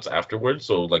shots afterwards.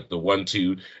 So like the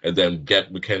 1-2, and then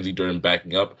get Mackenzie Dern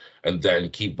backing up, and then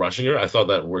keep rushing her. I thought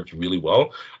that worked really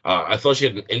well. I thought she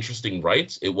had an interesting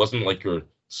right. It wasn't like your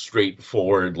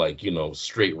straightforward, like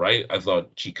straight right. I thought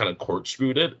she kind of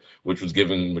corkscrewed it, which was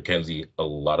giving Mackenzie a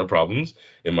lot of problems,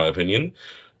 in my opinion.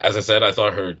 As I said, I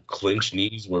thought her clinch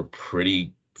knees were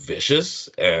pretty vicious,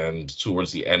 and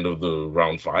towards the end of the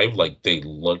round 5, like they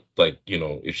looked like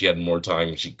if she had more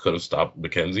time she could have stopped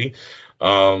Mackenzie.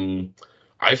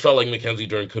 I felt like Mackenzie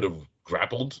Dern could have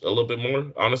grappled a little bit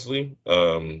more, honestly.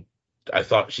 I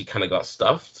thought she kind of got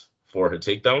stuffed for her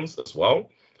takedowns as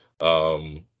well.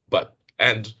 But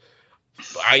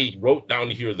I wrote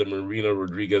down here that Marina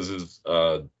Rodriguez's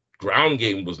ground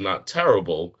game was not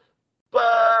terrible,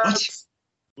 but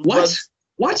What?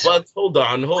 but hold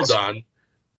on.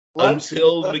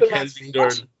 Until Mackenzie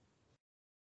Dern.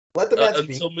 Let the man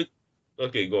speak.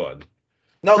 Okay, go on.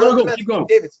 No, Keep going.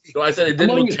 David, speak. No, I said it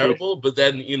didn't look you terrible, but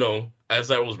then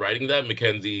as I was writing that,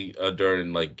 Mackenzie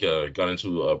Dern got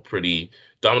into a pretty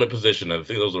dominant position. I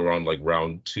think that was around like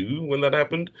round 2 when that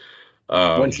happened.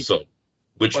 When she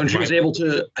was able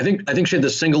to, I think she had the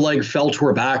single leg, fell to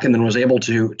her back, and then was able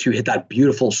to hit that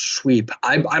beautiful sweep.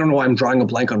 I don't know why I'm drawing a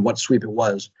blank on what sweep it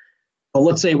was, but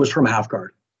let's say it was from half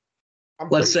guard.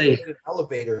 Let's say an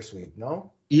elevator sweep.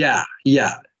 No. Yeah,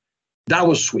 that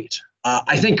was sweet.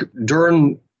 I think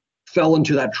Dern fell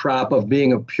into that trap of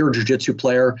being a pure jiu-jitsu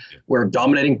player where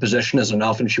dominating position is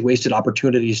enough, and she wasted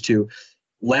opportunities to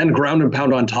land ground and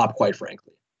pound on top, quite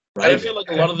frankly. Right? I feel like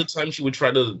a lot of the time she would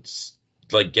try to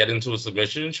like get into a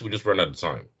submission, she would just run out of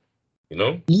time.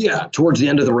 Yeah, towards the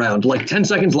end of the round. Like 10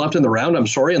 seconds left in the round, I'm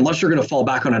sorry, unless you're going to fall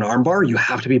back on an arm bar, you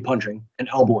have to be punching and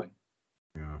elbowing.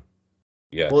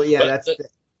 Yeah. Well, yeah, that's.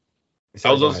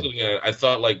 I was also looking at. I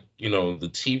thought the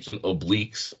teeps and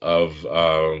obliques of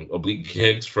oblique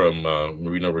kicks from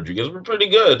Marina Rodriguez were pretty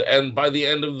good, and by the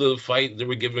end of the fight, they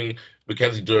were giving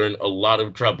Mackenzie Dern a lot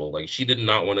of trouble. Like she did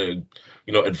not want to,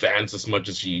 advance as much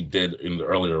as she did in the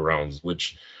earlier rounds,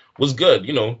 which was good.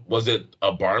 Was it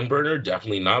a barn burner?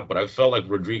 Definitely not. But I felt like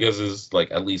Rodriguez's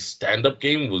at least stand-up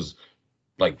game was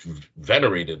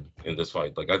venerated in this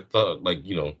fight. Like I thought,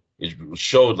 it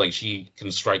showed like she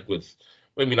can strike with,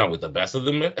 maybe not with the best of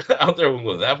them out there when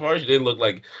go that far. She didn't look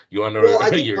like you on I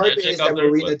think your part of it is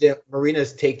that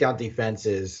Marina's takedown defense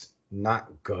is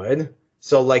not good.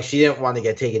 So she didn't want to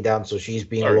get taken down, so she's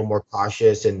being a little more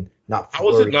cautious and not. How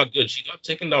was it not good? She got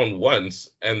taken down once,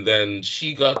 and then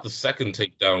she got the second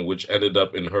takedown, which ended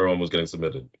up in her almost getting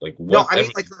submitted. No, I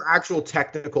mean her actual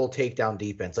technical takedown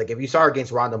defense. Like if you saw her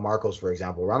against Ronda Marcos, for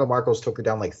example, Ronda Marcos took her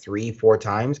down 3-4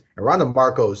 times, and Ronda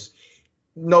Marcos,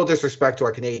 no disrespect to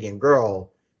our Canadian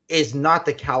girl, is not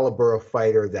the caliber of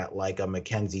fighter that a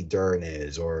Mackenzie Dern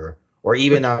is, or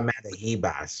even Amanda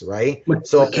Hebas, right?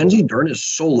 So Mackenzie Dern is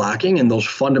so lacking in those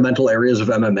fundamental areas of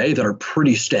MMA that are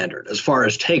pretty standard as far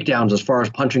as takedowns, as far as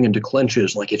punching into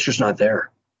clinches. It's just not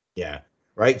there. Yeah,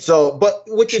 right. So, but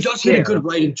which she does hit a good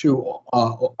right into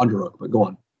underhook. But go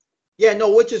on. Yeah,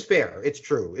 no, which is fair. It's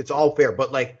true. It's all fair.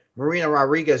 But Marina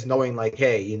Rodriguez knowing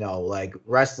hey,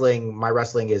 wrestling, my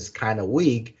wrestling is kind of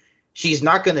weak. She's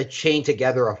not going to chain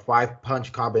together a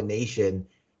 5-punch combination,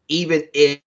 even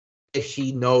if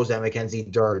she knows that Mackenzie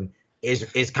Dern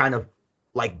is kind of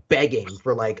begging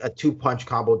for a 2-punch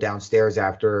combo downstairs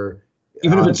after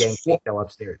even if it's getting kicked out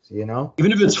upstairs,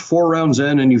 Even if it's 4 rounds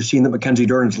in and you've seen that Mackenzie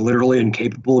Dern is literally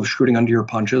incapable of shooting under your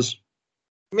punches.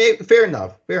 Fair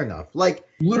enough.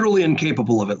 Literally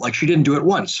incapable of it. She didn't do it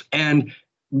once. And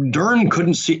Dern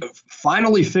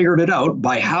finally figured it out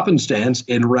by happenstance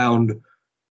in round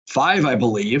 5, I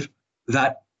believe,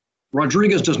 that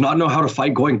Rodriguez does not know how to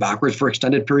fight going backwards for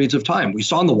extended periods of time. We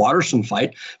saw in the Watterson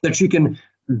fight that she can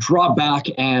draw back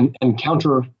and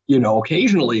counter,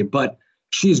 occasionally, but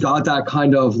she's got that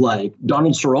kind of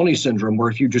Donald Cerrone syndrome where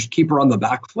if you just keep her on the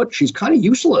back foot, she's kind of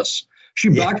useless.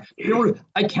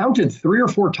 I counted 3 or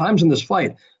 4 times in this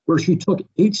fight where she took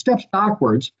 8 steps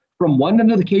backwards from one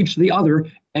end of the cage to the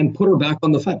other and put her back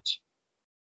on the fence.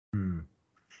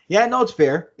 Yeah, no, it's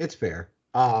fair. It's just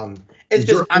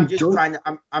I'm trying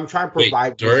to provide.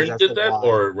 Wait, Dern did that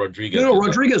or Rodriguez? No,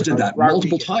 Rodriguez did that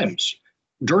multiple times.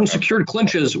 Dern secured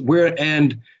clinches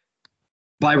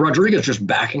by Rodriguez just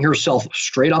backing herself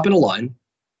straight up in a line,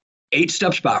 8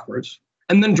 steps backwards,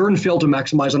 and then Dern failed to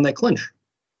maximize on that clinch.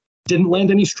 Didn't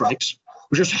land any strikes.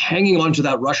 Was just hanging on to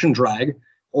that Russian drag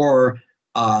or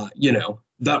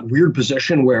that weird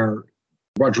position where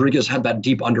Rodriguez had that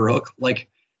deep underhook.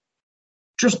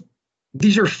 Just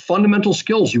these are fundamental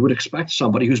skills you would expect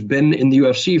somebody who's been in the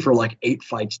UFC for like 8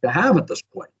 fights to have at this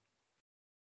point.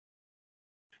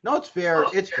 No, it's fair.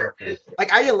 It's fair.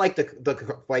 Like, I didn't like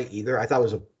the fight either. I thought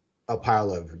it was a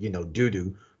pile of,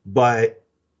 doo-doo. But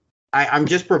I'm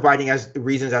just providing as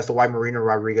reasons as to why Marina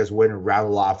Rodriguez wouldn't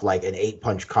rattle off like an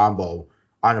 8-punch combo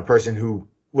on a person who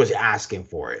was asking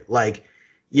for it. Like,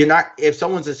 if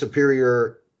someone's a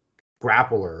superior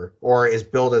grappler or is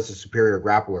built as a superior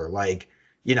grappler, like,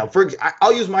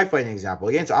 I'll use my fighting example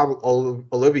against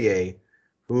Olivier,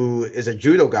 who is a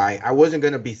judo guy. I wasn't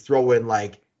going to be throwing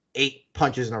like 8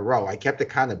 punches in a row. I kept it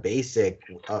kind of basic.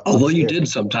 Although you did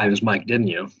sometimes, Mike, didn't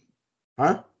you?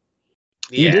 Huh?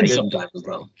 You did sometimes,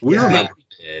 though. We remember.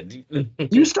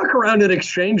 You stuck around in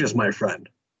exchanges, my friend.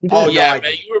 Oh, yeah,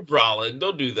 man, you were brawling.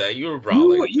 Don't do that. You were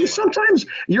brawling. You sometimes,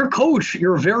 your coach,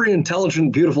 your very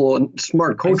intelligent, beautiful, and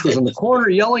smart coach was in the corner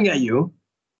yelling at you.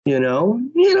 It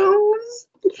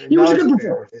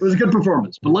was a good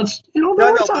performance. But let's,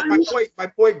 my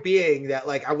point being that,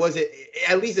 like, I wasn't,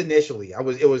 at least initially,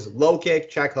 it was low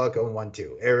kick, check hook, and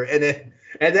 1-2.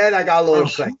 And then I got a little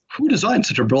excited. Who designed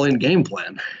such a brilliant game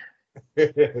plan?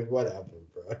 What happened,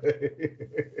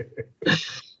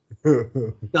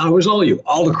 bro? No, it was all you.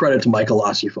 All the credit to Michael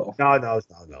Osifo. No,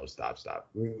 stop.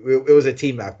 It was a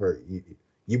team effort,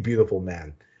 you beautiful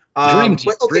man. Dream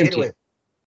team. Anyway,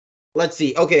 let's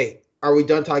see. Okay, are we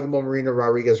done talking about Marina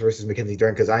Rodriguez versus Mackenzie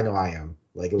Dern? Because I know I am.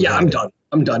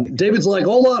 I'm done. David's like,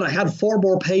 hold on, I had 4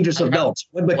 more pages of notes.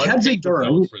 When Mackenzie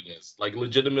Dern, for this, like,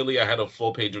 legitimately, I had a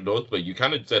full page of notes, but you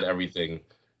kind of said everything.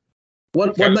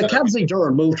 When Mackenzie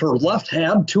Dern moved her left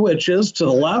hand 2 inches to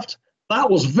the left, that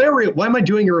was very. Why am I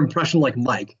doing your impression like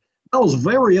Mike? That was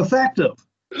very effective.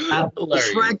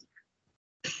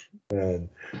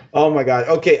 Oh my God.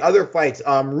 Okay, other fights.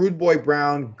 Rude Boy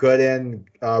Brown, Gooden.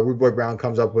 Rude Boy Brown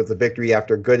comes up with the victory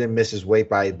after Gooden misses weight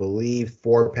by, I believe,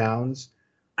 4 pounds.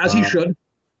 As he should.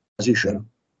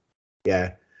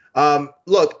 Yeah.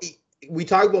 Look, we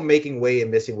talk about making weight and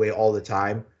missing weight all the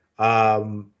time.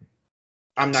 I'm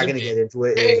not going to get into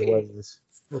it. It is what it is.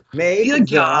 You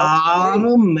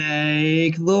gotta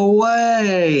make the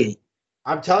way.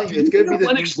 I'm telling you, it's going to be the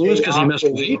Lennox Lewis because he missed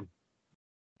weight.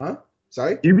 Huh?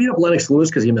 Sorry? Did you beat up Lennox Lewis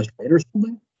because he missed weight or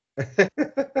something?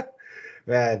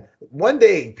 Man, one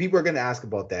day people are going to ask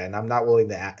about that, and I'm not willing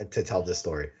to tell this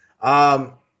story.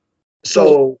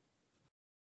 So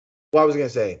what I was going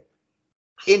to say,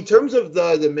 in terms of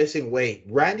the missing weight,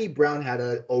 Randy Brown had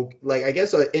an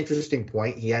interesting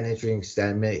point. He had an interesting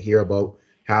statement here about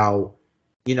how,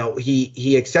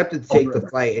 he accepted to take the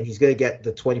fight and he's going to get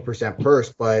the 20%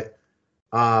 purse, but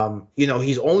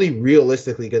he's only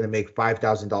realistically going to make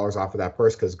 $5,000 off of that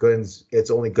purse because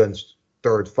it's only Gooden's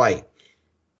 3rd fight.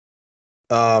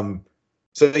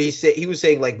 So he was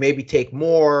saying, like, maybe take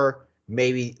more,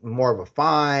 maybe more of a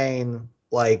fine,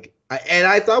 like, and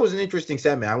I thought it was an interesting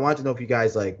segment. I wanted to know if you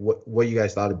guys, like, what you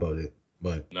guys thought about it.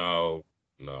 But no,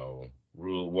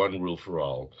 one rule for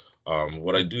all.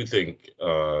 What I do think,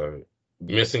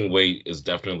 missing weight is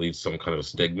definitely some kind of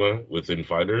stigma within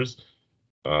fighters.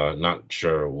 Not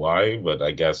sure why, but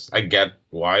I guess I get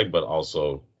why, but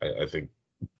also I think,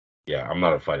 yeah, I'm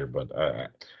not a fighter, but I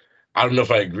don't know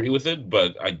if I agree with it,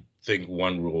 but I think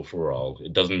one rule for all.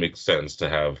 It doesn't make sense to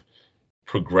have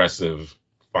progressive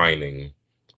fining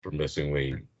for missing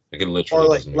weight. Like, it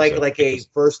literally doesn't make sense. Like a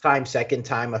first time, second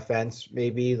time offense,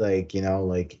 maybe, like,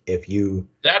 like if you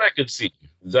that I could see.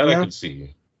 I could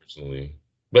see personally.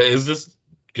 But is this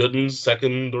Gooden's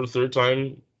 2nd or 3rd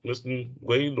time missing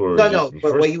weight, or no?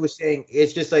 But what he was saying,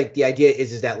 it's just like the idea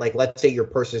is that, like, let's say your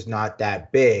purse is not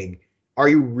that big. Are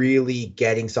you really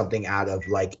getting something out of,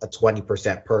 like, a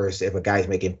 20% purse if a guy's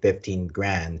making 15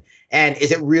 grand? And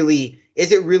is it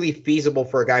really feasible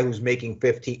for a guy who's making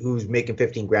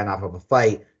 15 grand off of a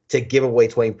fight to give away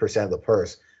 20% of the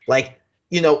purse? Like,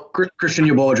 Christian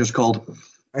Yaboa just called.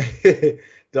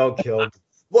 Don't kill.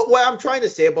 What I'm trying to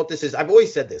say about this is, I've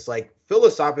always said this, like,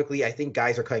 philosophically, I think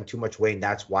guys are cutting too much weight, and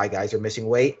that's why guys are missing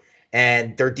weight,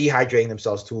 and they're dehydrating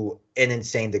themselves to an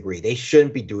insane degree. They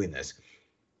shouldn't be doing this.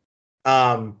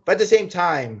 But at the same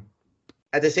time,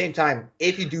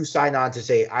 if you do sign on to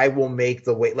say, I will make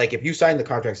the weight, like, if you sign the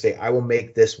contract, say, I will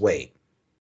make this weight,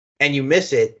 and you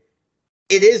miss it,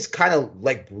 it is kind of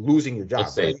like losing your job.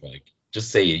 Just say it, Mike.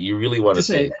 Just say it. You really want to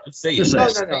say it. Just say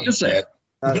it. No. Just say it.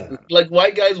 Like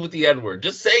white guys with the N word.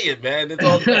 Just say it, man. It's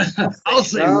all good. I'll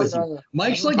say No, with no, you. no.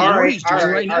 Mike's like, you All know what right, he's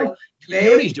doing right now? all You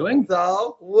know what he's doing?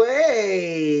 So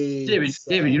wait.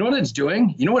 David, you know what it's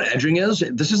doing? You know what edging is?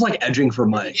 This is like edging for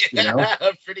Mike, you know?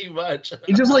 Yeah, pretty much.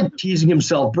 He's just like teasing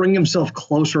himself, bringing himself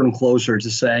closer and closer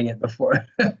to saying it before.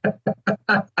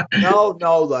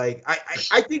 No, like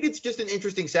I think it's just an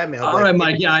interesting segment. All right,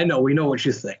 Mike. Yeah, I know. We know what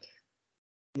you think.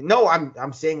 No,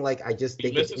 I'm saying like I just You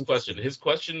think missed his question. His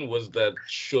question was that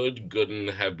should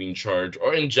Gooden have been charged,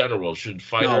 or in general, should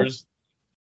fighters,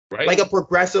 right? like a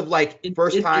progressive, like It-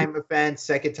 first it- time offense,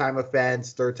 second time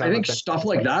offense, third time I think offense. stuff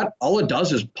like that, all it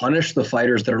does is punish the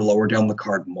fighters that are lower down the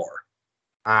card more.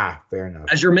 Fair enough.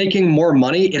 As you're making more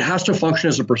money, it has to function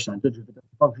as a percentage. If it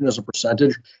doesn't function as a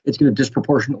percentage, it's going to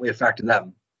disproportionately affect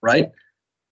them, right?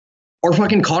 Or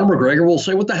fucking Conor McGregor will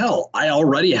say, what the hell? I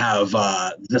already have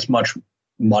this much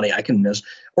money I can miss.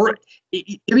 Or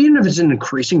even if it's an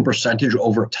increasing percentage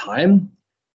over time,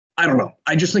 I don't know.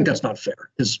 I just think that's not fair.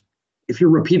 Because if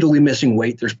you're repeatedly missing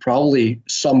weight, there's probably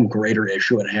some greater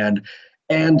issue at hand.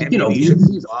 And you know,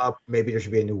 maybe, maybe there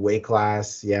should be a new weight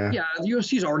class. Yeah, the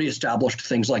UFC's already established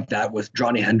things like that with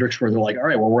Johnny Hendricks, where they're like, all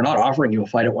right, well, we're not offering you a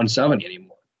fight at 170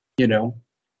 anymore. You know,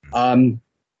 I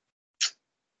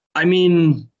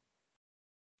mean,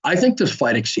 I think this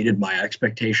fight exceeded my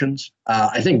expectations.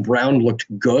 I think Brown looked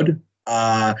good.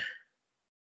 That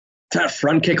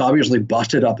front kick obviously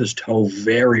busted up his toe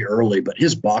very early, but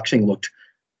his boxing looked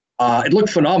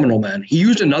phenomenal, man. He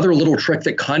used another little trick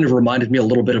that kind of reminded me a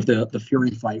little bit of the Fury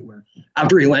fight, where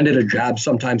after he landed a jab,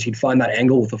 sometimes he'd find that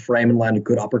angle with a frame and land a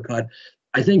good uppercut.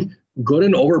 I think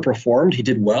Gooden overperformed. He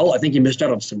did well. I think he missed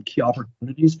out on some key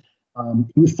opportunities.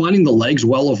 He was finding the legs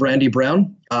well of Randy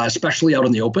Brown, especially out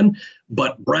in the open.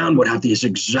 But Brown would have these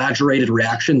exaggerated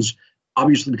reactions,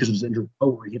 obviously because of his injured toe,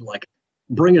 where he'd like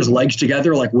bring his legs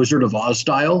together like Wizard of Oz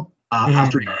style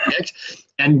after he got kicked.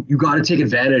 And you got to take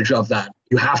advantage of that.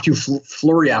 You have to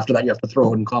flurry after that. You have to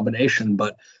throw it in combination.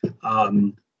 But,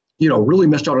 really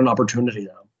missed out on an opportunity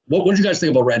though. What did you guys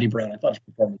think about Randy Brown? I thought his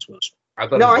performance was. I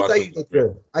thought he looked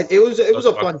good. It was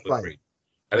a fun fight. Great.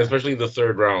 And especially the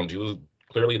third round, he was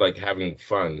clearly like having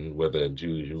fun with it.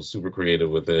 He was super creative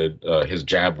with it. His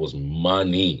jab was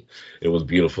money. It was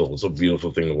beautiful. It's a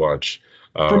beautiful thing to watch.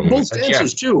 From both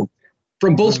stances too.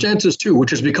 From both stances too,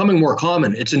 which is becoming more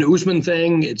common. It's an Usman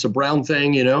thing. It's a Brown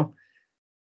thing, you know?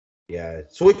 Yeah.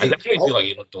 So I definitely feel like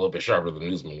he looked a little bit sharper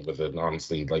than Usman with it,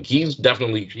 honestly. Like he's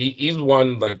definitely he's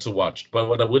one like to watch. But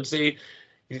what I would say,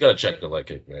 he's got to check the leg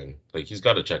kick, man. Like he's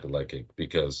got to check the leg kick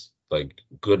because like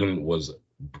Gooden was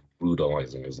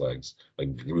brutalizing his legs. Like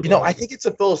I think it's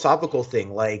a philosophical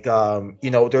thing. Like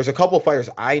there's a couple of fighters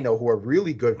I know who are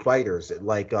really good fighters,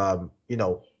 like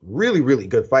really, really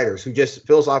good fighters who just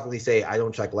philosophically say, I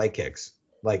don't check leg kicks.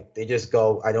 Like they just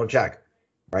go, I don't check.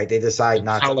 Right? They decide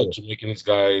not to. How like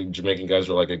Jamaican guys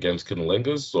are like against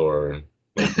Kunilingus or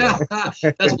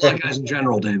That's black guys in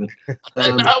general, David.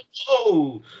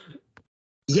 Whoa.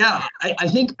 Yeah, I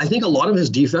think a lot of his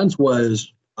defense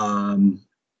was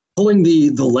pulling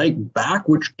the leg back,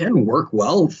 which can work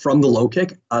well from the low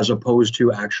kick, as opposed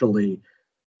to actually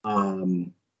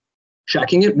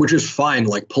checking it, which is fine.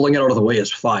 Like pulling it out of the way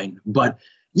is fine. But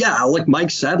yeah, like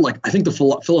Mike said, like I think the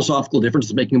philosophical difference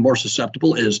is making him more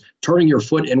susceptible is turning your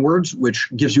foot inwards, which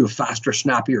gives you a faster,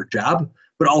 snappier jab,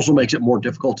 but also makes it more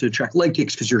difficult to check leg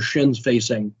kicks because your shin's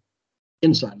facing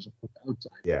inside as opposed to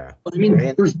outside. Yeah. But I mean,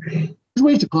 there's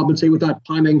ways to compensate with that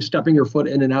timing, stepping your foot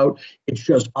in and out. It's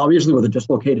just obviously with a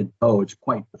dislocated toe, it's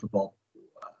quite difficult.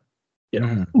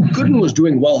 Gooden was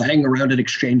doing well hanging around in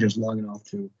exchanges long enough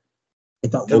to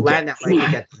land that leg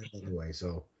kick at the end anyway.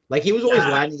 So like he was always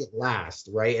landing it last,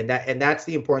 right? And that's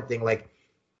the important thing. Like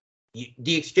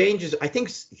the exchange is, I think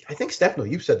Stefano,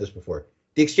 you've said this before.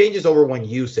 The exchange is over when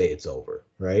you say it's over,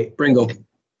 right? Bringo.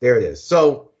 There it is.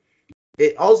 So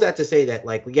all that to say that,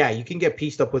 like, yeah, you can get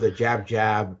pieced up with a jab,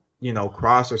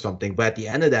 cross or something. But at the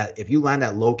end of that, if you land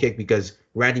that low kick because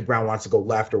Randy Brown wants to go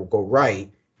left or go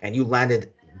right, and you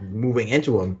landed moving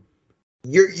into him,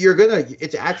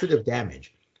 it's attritive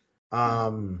damage.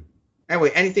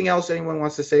 Anyway, anything else anyone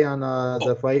wants to say on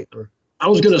the fight? Or? I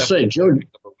was going to say, Jared.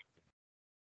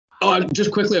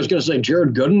 Just quickly, I was going to say,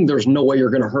 Jared Gooden, there's no way you're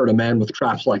going to hurt a man with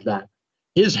traps like that.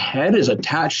 His head is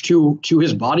attached to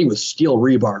his body with steel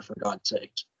rebar, for God's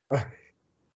sakes.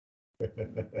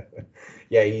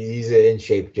 Yeah, he's an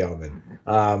in-shape gentleman.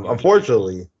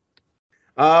 Unfortunately,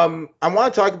 I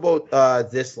want to talk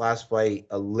about this last fight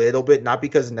a little bit, not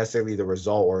because of necessarily the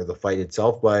result or the fight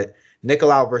itself, but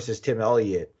Nicolau versus Tim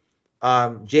Elliott.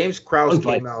 James Krause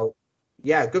came out.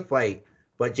 Yeah, good fight.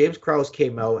 But James Krause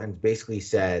came out and basically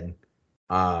said,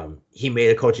 He made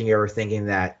a coaching error thinking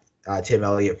that Tim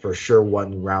Elliott for sure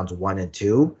won rounds 1 and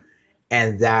 2,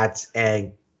 and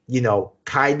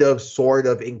kind of sort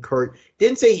of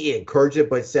didn't say he encouraged it,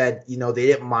 but said they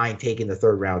didn't mind taking the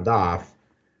third round off,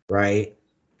 right?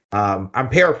 I'm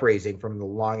paraphrasing from the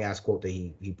long ass quote that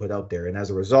he put out there, and as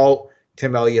a result,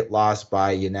 Tim Elliott lost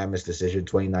by unanimous decision,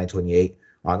 29-28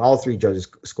 on all 3 judges'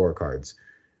 scorecards.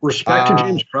 Respect to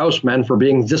James Krause, man, for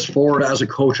being this forward as a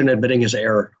coach and admitting his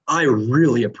error. I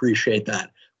really appreciate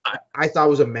that. I thought it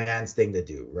was a man's thing to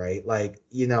do, right? Like,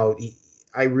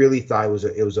 I really thought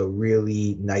it was a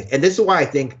really nice, and this is why I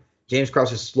think James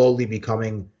Krause is slowly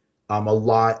becoming a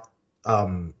lot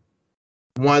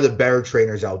one of the better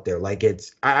trainers out there. Like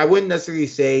I wouldn't necessarily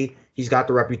say he's got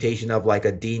the reputation of like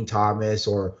a Dean Thomas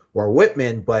or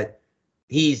Whitman, but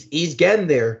he's getting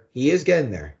there. He is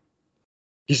getting there.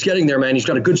 He's getting there, man. He's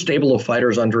got a good stable of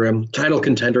fighters under him, title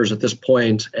contenders at this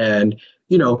point, and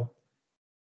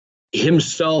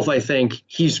himself. I think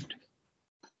he's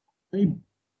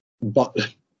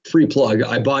free plug.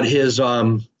 I bought his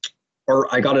or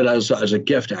I got it as a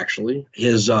gift actually.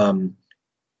 His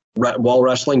wall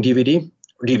wrestling DVD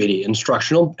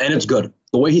instructional, and it's good.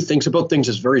 The way he thinks about things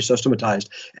is very systematized.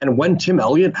 And when Tim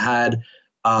Elliott had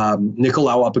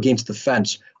Nicolau up against the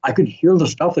fence, I could hear the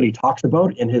stuff that he talks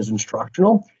about in his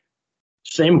instructional.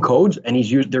 Same codes, and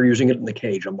they're using it in the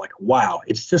cage. I'm like, wow,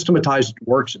 it's systematized, it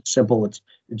works, it's simple, it's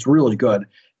really good.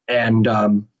 And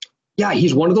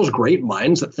he's one of those great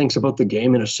minds that thinks about the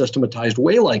game in a systematized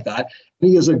way like that. And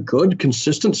he has a good,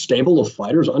 consistent stable of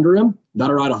fighters under him that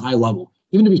are at a high level.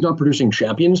 Even if he's not producing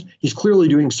champions, he's clearly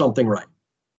doing something right.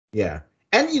 Yeah.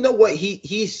 And you know what?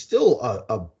 He's still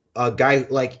a guy,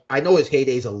 like, I know his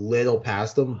heydays a little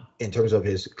past him in terms of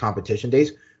his competition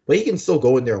days, but he can still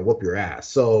go in there and whoop your ass.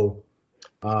 So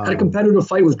had a competitive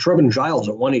fight with Trevin Giles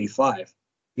at 185.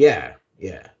 Yeah,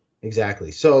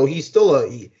 exactly. So he's still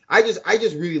I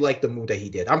just really like the move that he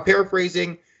did. I'm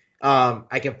paraphrasing.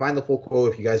 I can find the full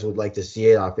quote if you guys would like to see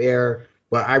it off air,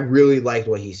 but I really liked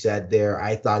what he said there.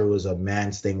 I thought it was a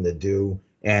man's thing to do,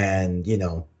 and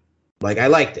I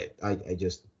liked it.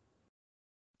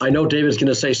 I know David's going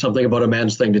to say something about a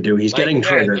man's thing to do. He's getting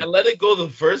triggered. I let it go the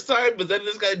first time, but then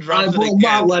this guy drops it again. I will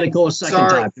not let it go a second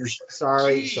time.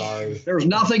 Sorry. There's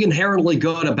nothing inherently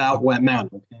good about wet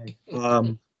men.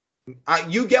 Okay.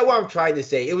 You get what I'm trying to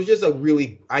say. It was just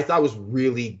I thought it was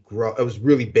really it was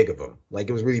really big of him. Like,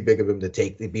 it was really big of him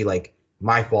to be like,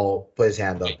 my fault, put his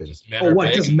hand up.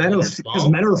 Because men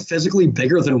are physically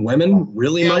bigger than women?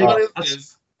 Really, Mike?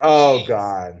 Oh,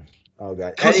 God.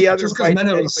 Just because men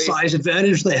have a size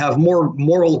advantage, they have more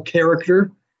moral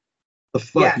character. The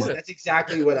fuck, yes, Mike? That's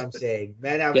exactly what I'm saying.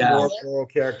 Men have more moral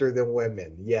character than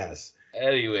women. Yes.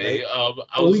 Anyway,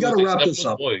 we got to wrap this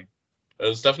up.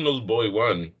 Stefano's boy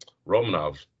won.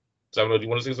 Romanov. Stefano, do you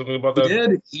want to say something about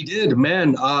that? He did.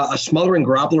 Man, a smothering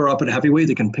grappler up at heavyweight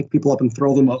that can pick people up and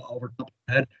throw them over top of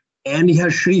the head. And he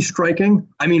has shitty striking.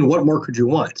 I mean, what more could you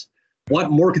want?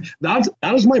 What more? That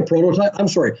is my prototype. I'm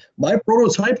sorry. My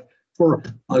prototype for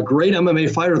a great MMA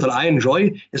fighter that I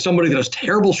enjoy is somebody that has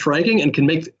terrible striking and can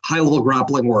make high-level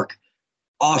grappling work.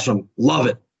 Awesome. Love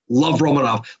it. Love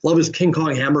Romanov. Love his King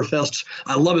Kong hammer fists.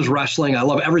 I love his wrestling. I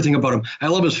love everything about him. I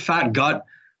love his fat gut.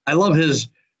 I love his,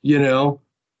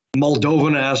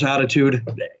 Moldovan-ass attitude.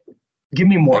 Give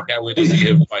me more. I can't wait to see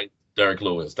him fight Derek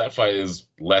Lewis. That fight is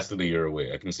less than a year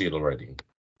away. I can see it already.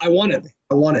 I want it.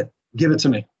 Give it to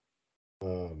me.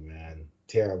 Oh, man.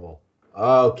 Terrible.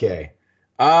 Okay.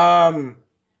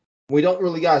 We don't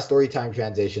really got a story time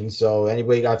transition, so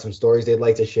anybody got some stories they'd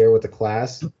like to share with the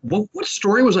class? What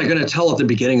story was I going to tell at the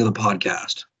beginning of the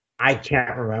podcast? I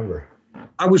can't remember.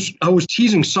 I was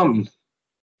teasing something.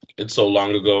 It's so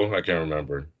long ago, I can't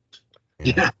remember.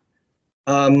 Yeah.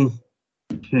 Well,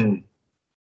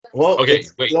 okay,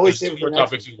 wait. There's two more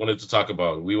topics we wanted to talk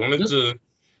about. We wanted to.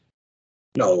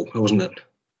 No, it wasn't it.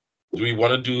 Do we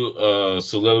want to do a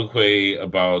soliloquy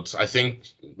about, I think,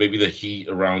 maybe the heat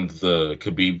around the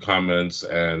Khabib comments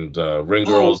and ring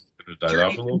girls died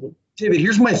off a little bit? David,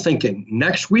 here's my thinking.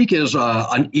 Next week is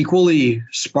an equally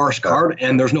sparse card,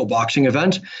 and there's no boxing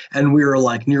event, and we're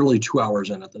like nearly 2 hours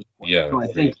in at this point. Yeah. So I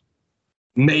think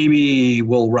maybe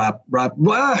we'll wrap.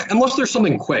 Unless there's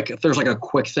something quick. If there's like a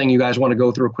quick thing you guys want to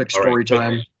go through, a quick story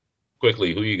time.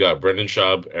 Quickly, who you got? Brendan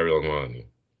Schaub, Ariel Helwani.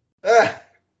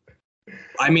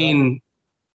 I mean,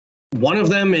 one of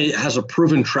them has a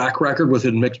proven track record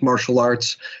within mixed martial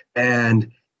arts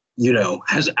and,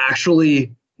 has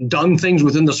actually done things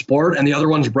within the sport. And the other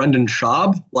one's Brendan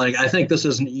Schaub. Like, I think this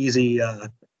is an easy. I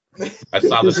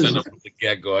saw the setup from the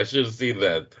get-go. I should have seen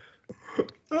that.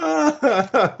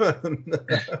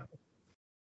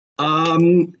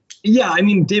 Yeah, I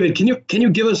mean, David, can you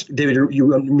give us, David, you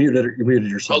muted I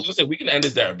was yourself. gonna say we can end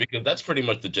it there because that's pretty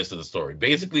much the gist of the story.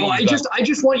 Basically, Oh, you got I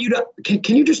just want you to,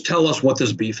 can you just tell us what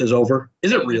this beef is over?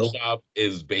 Is it real? Shop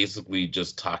is basically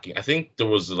just talking. I think there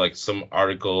was like some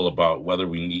article about whether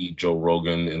we need Joe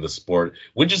Rogan in the sport,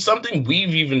 which is something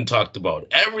we've even talked about.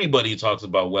 Everybody talks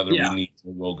about whether we Yeah. need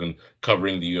Joe Rogan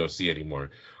covering the UFC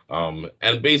anymore.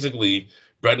 And basically,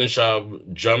 Brendan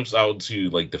Schaub jumps out to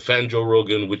like defend Joe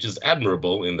Rogan, which is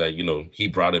admirable in that he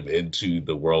brought him into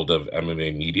the world of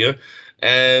MMA media,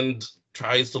 and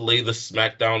tries to lay the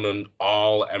smackdown on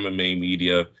all MMA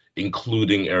media,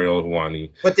 including Ariel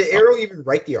Helwani. But did Arrow even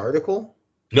write the article?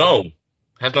 No,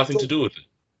 has nothing to do with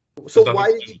it. So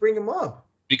why did he bring him up?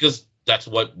 Because that's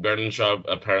what Brendan Schaub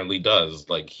apparently does.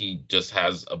 Like, he just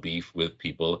has a beef with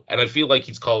people, and I feel like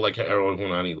he's called like Ariel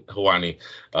Helwani,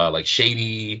 like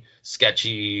shady,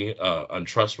 sketchy,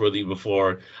 untrustworthy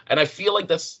before, and I feel like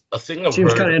that's a thing of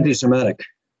Seems kind of anti-Semitic.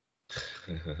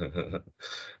 I'm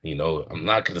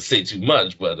not going to say too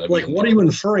much, but I Like, mean, what are you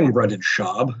inferring, Brendan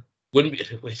Schaub? wouldn't be.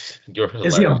 You're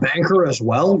hilarious. Is he a banker as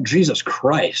well? Jesus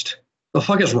Christ. The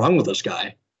fuck is wrong with this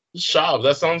guy? Schaub,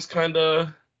 that sounds kind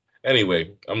of.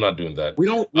 Anyway, I'm not doing that. We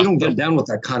don't get down with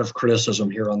that kind of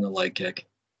criticism here on the Light Kick.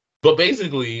 But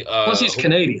basically, Plus, he's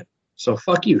Canadian, so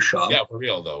fuck you, Schaub. yeah, for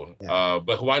real though. Yeah.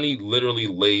 But Helwani literally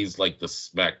lays like the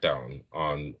smackdown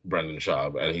on Brendan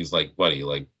Schaub, and he's like, "Buddy,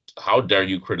 like, how dare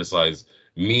you criticize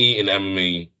me in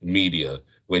MMA media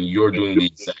when you're doing the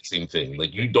exact same thing?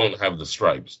 Like, you don't have the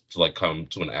stripes to like come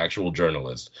to an actual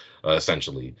journalist,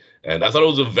 essentially." And I thought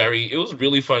it was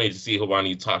really funny to see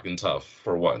Helwani talking tough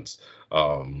for once.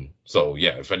 So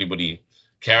yeah, if anybody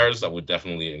cares, I would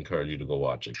definitely encourage you to go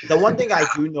watch it. The one thing I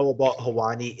do know about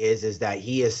Helwani is that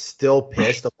he is still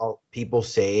pissed about people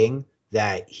saying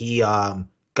that he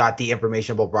got the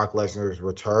information about Brock Lesnar's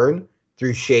return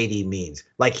through shady means.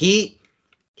 Like he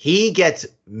gets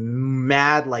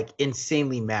mad, like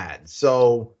insanely mad.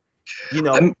 So there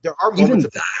are Even moments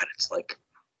that, it's like.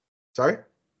 Sorry?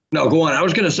 No, go on. I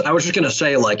was just gonna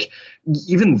say, like,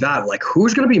 even that, like,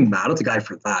 who's gonna be mad at the guy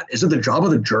for that? Is it the job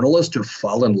of the journalist to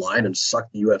fall in line and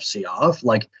suck the UFC off?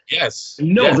 Like, Yes.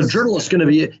 no, yes. the journalist's gonna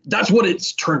be. That's what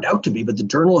it's turned out to be. But the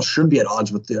journalist should be at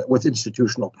odds with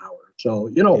institutional power. So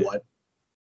you know what?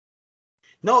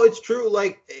 No, it's true.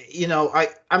 Like,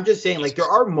 I'm just saying, like, there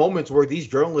are moments where these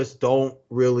journalists don't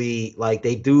really, like,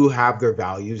 they do have their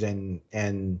values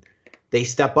and they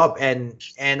step up. And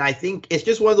I think it's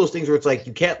just one of those things where it's like,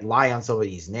 you can't lie on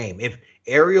somebody's name. If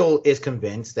Ariel is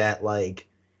convinced that, like,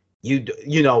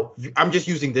 I'm just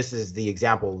using this as the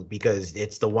example because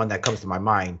it's the one that comes to my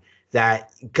mind,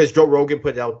 that because Joe Rogan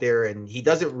put it out there, and he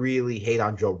doesn't really hate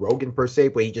on Joe Rogan per se,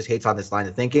 but he just hates on this line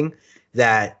of thinking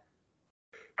that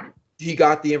he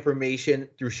got the information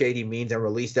through shady means and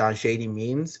released it on shady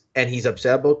means, and he's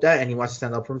upset about that and he wants to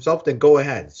stand up for himself, then go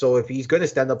ahead. So if he's going to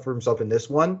stand up for himself in this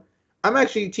one, I'm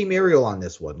actually Team Ariel on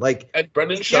this one. Like, and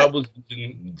Brendan Schaub was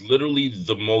using literally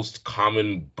the most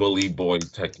common bully boy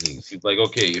techniques. He's like,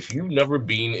 okay, if you've never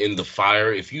been in the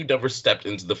fire, if you never stepped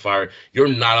into the fire, you're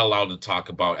not allowed to talk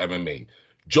about MMA.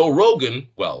 Joe Rogan,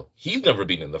 well, he's never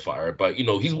been in the fire, but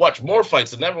he's watched more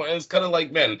fights than everyone. And it's kind of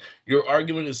like, man, your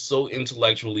argument is so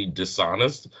intellectually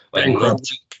dishonest. Like,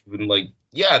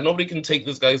 nobody can take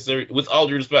this guy serious. With all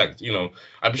due respect,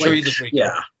 I'm sure he's a great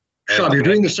guy. Schaub, you're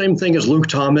doing the same thing as Luke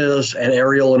Thomas and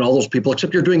Ariel and all those people,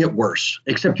 except you're doing it worse.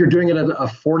 Except you're doing it at a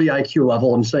 40 IQ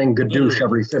level and saying "gadoosh"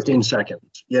 every 15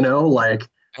 seconds. Like.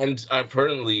 And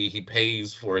apparently he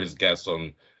pays for his guests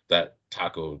on that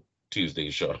Taco Tuesday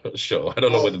show. I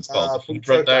don't know what it's called. Food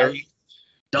Truck Diary.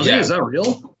 Does he? Is that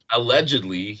real?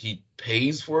 Allegedly, he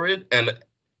pays for it,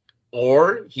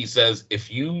 or he says, if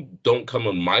you don't come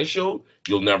on my show,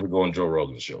 you'll never go on Joe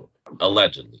Rogan's show.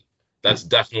 Allegedly. That's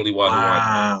definitely why he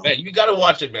wants. Man, you got to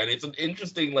watch it, man. It's an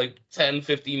interesting, like, 10,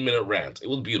 15-minute rant. It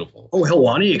was beautiful. Oh,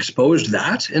 Helwani exposed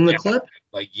that in the clip?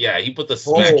 Like, yeah, he put the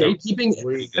smack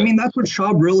gatekeeping. I mean, that's what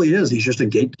Schaub really is. He's just a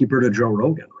gatekeeper to Joe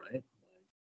Rogan, right?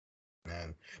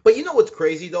 Man. But you know what's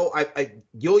crazy, though?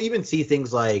 You'll even see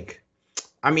things like,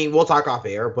 I mean, we'll talk off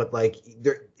air, but, like,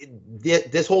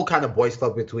 this whole kind of boys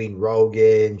club between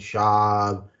Rogan,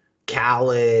 Schaub,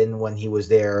 Callan when he was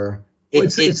there.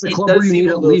 It's the club where you need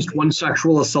at least one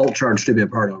sexual assault charge to be a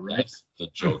part of, right? That's the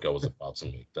joke I was about to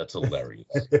make. That's hilarious.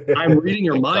 I'm reading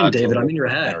your mind, David. I'm in your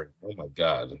head. Oh, my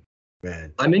God.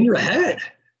 Man. I'm in your head.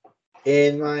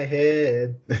 In my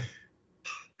head.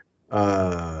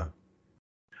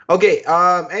 Okay.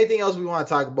 Anything else we want to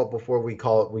talk about before we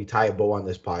tie a bow on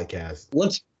this podcast?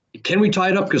 Can we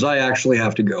tie it up? Because I actually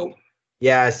have to go.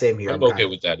 Yeah, same here. I'm okay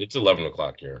with that. It's 11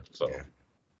 o'clock here. So. Yeah.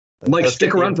 Mike, Let's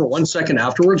stick get around for 1 second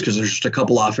afterwards because there's just a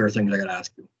couple off-air things I got to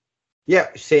ask you. Yeah,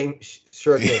 same.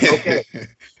 Sure thing. Okay.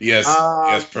 Yes,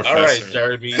 yes, Professor. All right,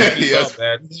 Jeremy. Yes.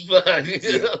 Man.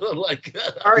 Like,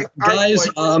 All right, Guys,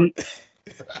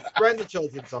 friend the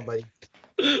children, somebody.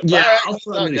 yeah, I'll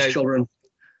throw these children.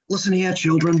 Listen here,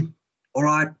 children. All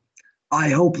right. I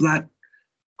hope that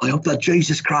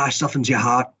Jesus Christ softens your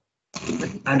heart,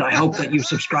 and I hope that you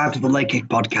subscribe to the Leg Kick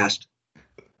podcast.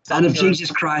 And if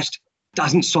Jesus Christ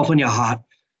doesn't soften your heart,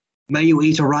 may you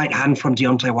eat a right hand from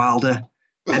Deontay Wilder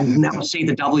and never see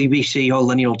the WBC or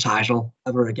lineal title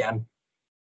ever again.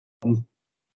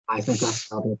 I think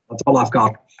that's all I've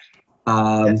got.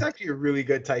 That's actually a really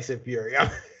good Tyson Fury.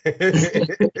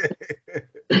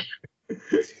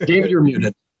 David, you're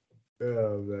muted.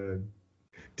 Oh man.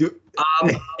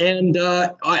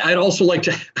 I'd also like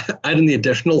to add in the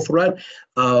additional threat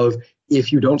of,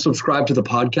 if you don't subscribe to the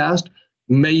podcast,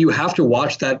 may you have to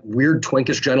watch that weird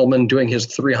twinkish gentleman doing his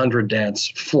 300 dance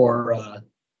for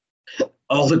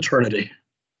all eternity.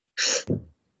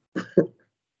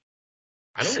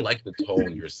 I don't like the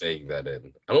tone you're saying that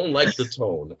in. I don't like the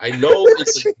tone. I know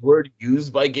it's a word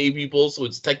used by gay people, so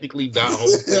it's technically not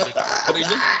homophobic, but it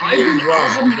just feels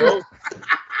wrong, you know?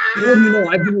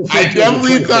 I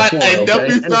definitely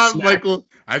thought Michael.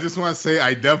 I just want to say,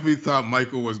 I definitely thought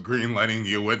Michael was greenlighting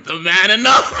you with the man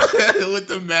enough, with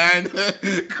the man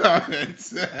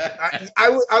comments. I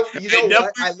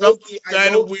low-key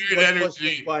weird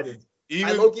energy.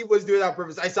 I low-key was doing that on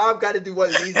purpose. I saw him kind of do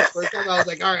one of these the first time. I was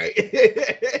like, all right.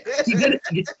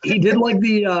 He did like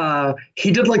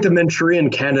the Manchurian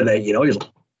Candidate. You know, he's like,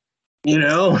 you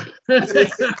know. I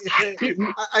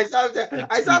saw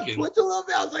him twitch a little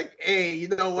bit. I was like, hey, you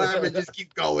know what? I'm gonna just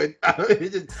keep going. But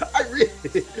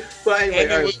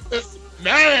anyway,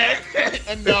 man,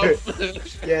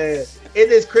 enough. Yeah, in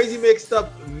this crazy mixed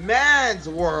up man's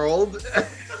world.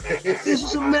 This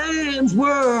is a man's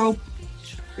world.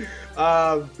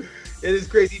 In this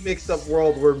crazy mixed up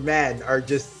world where men are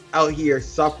just out here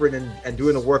suffering and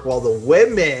doing the work while the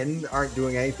women aren't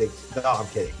doing anything. No, I'm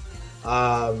kidding.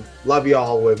 Love you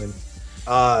all, women.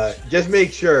 Just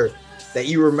make sure that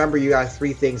you remember you got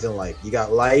 3 things in life. You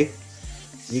got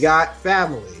life, you got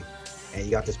family, and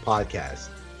you got this podcast.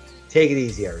 Take it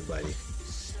easy, everybody.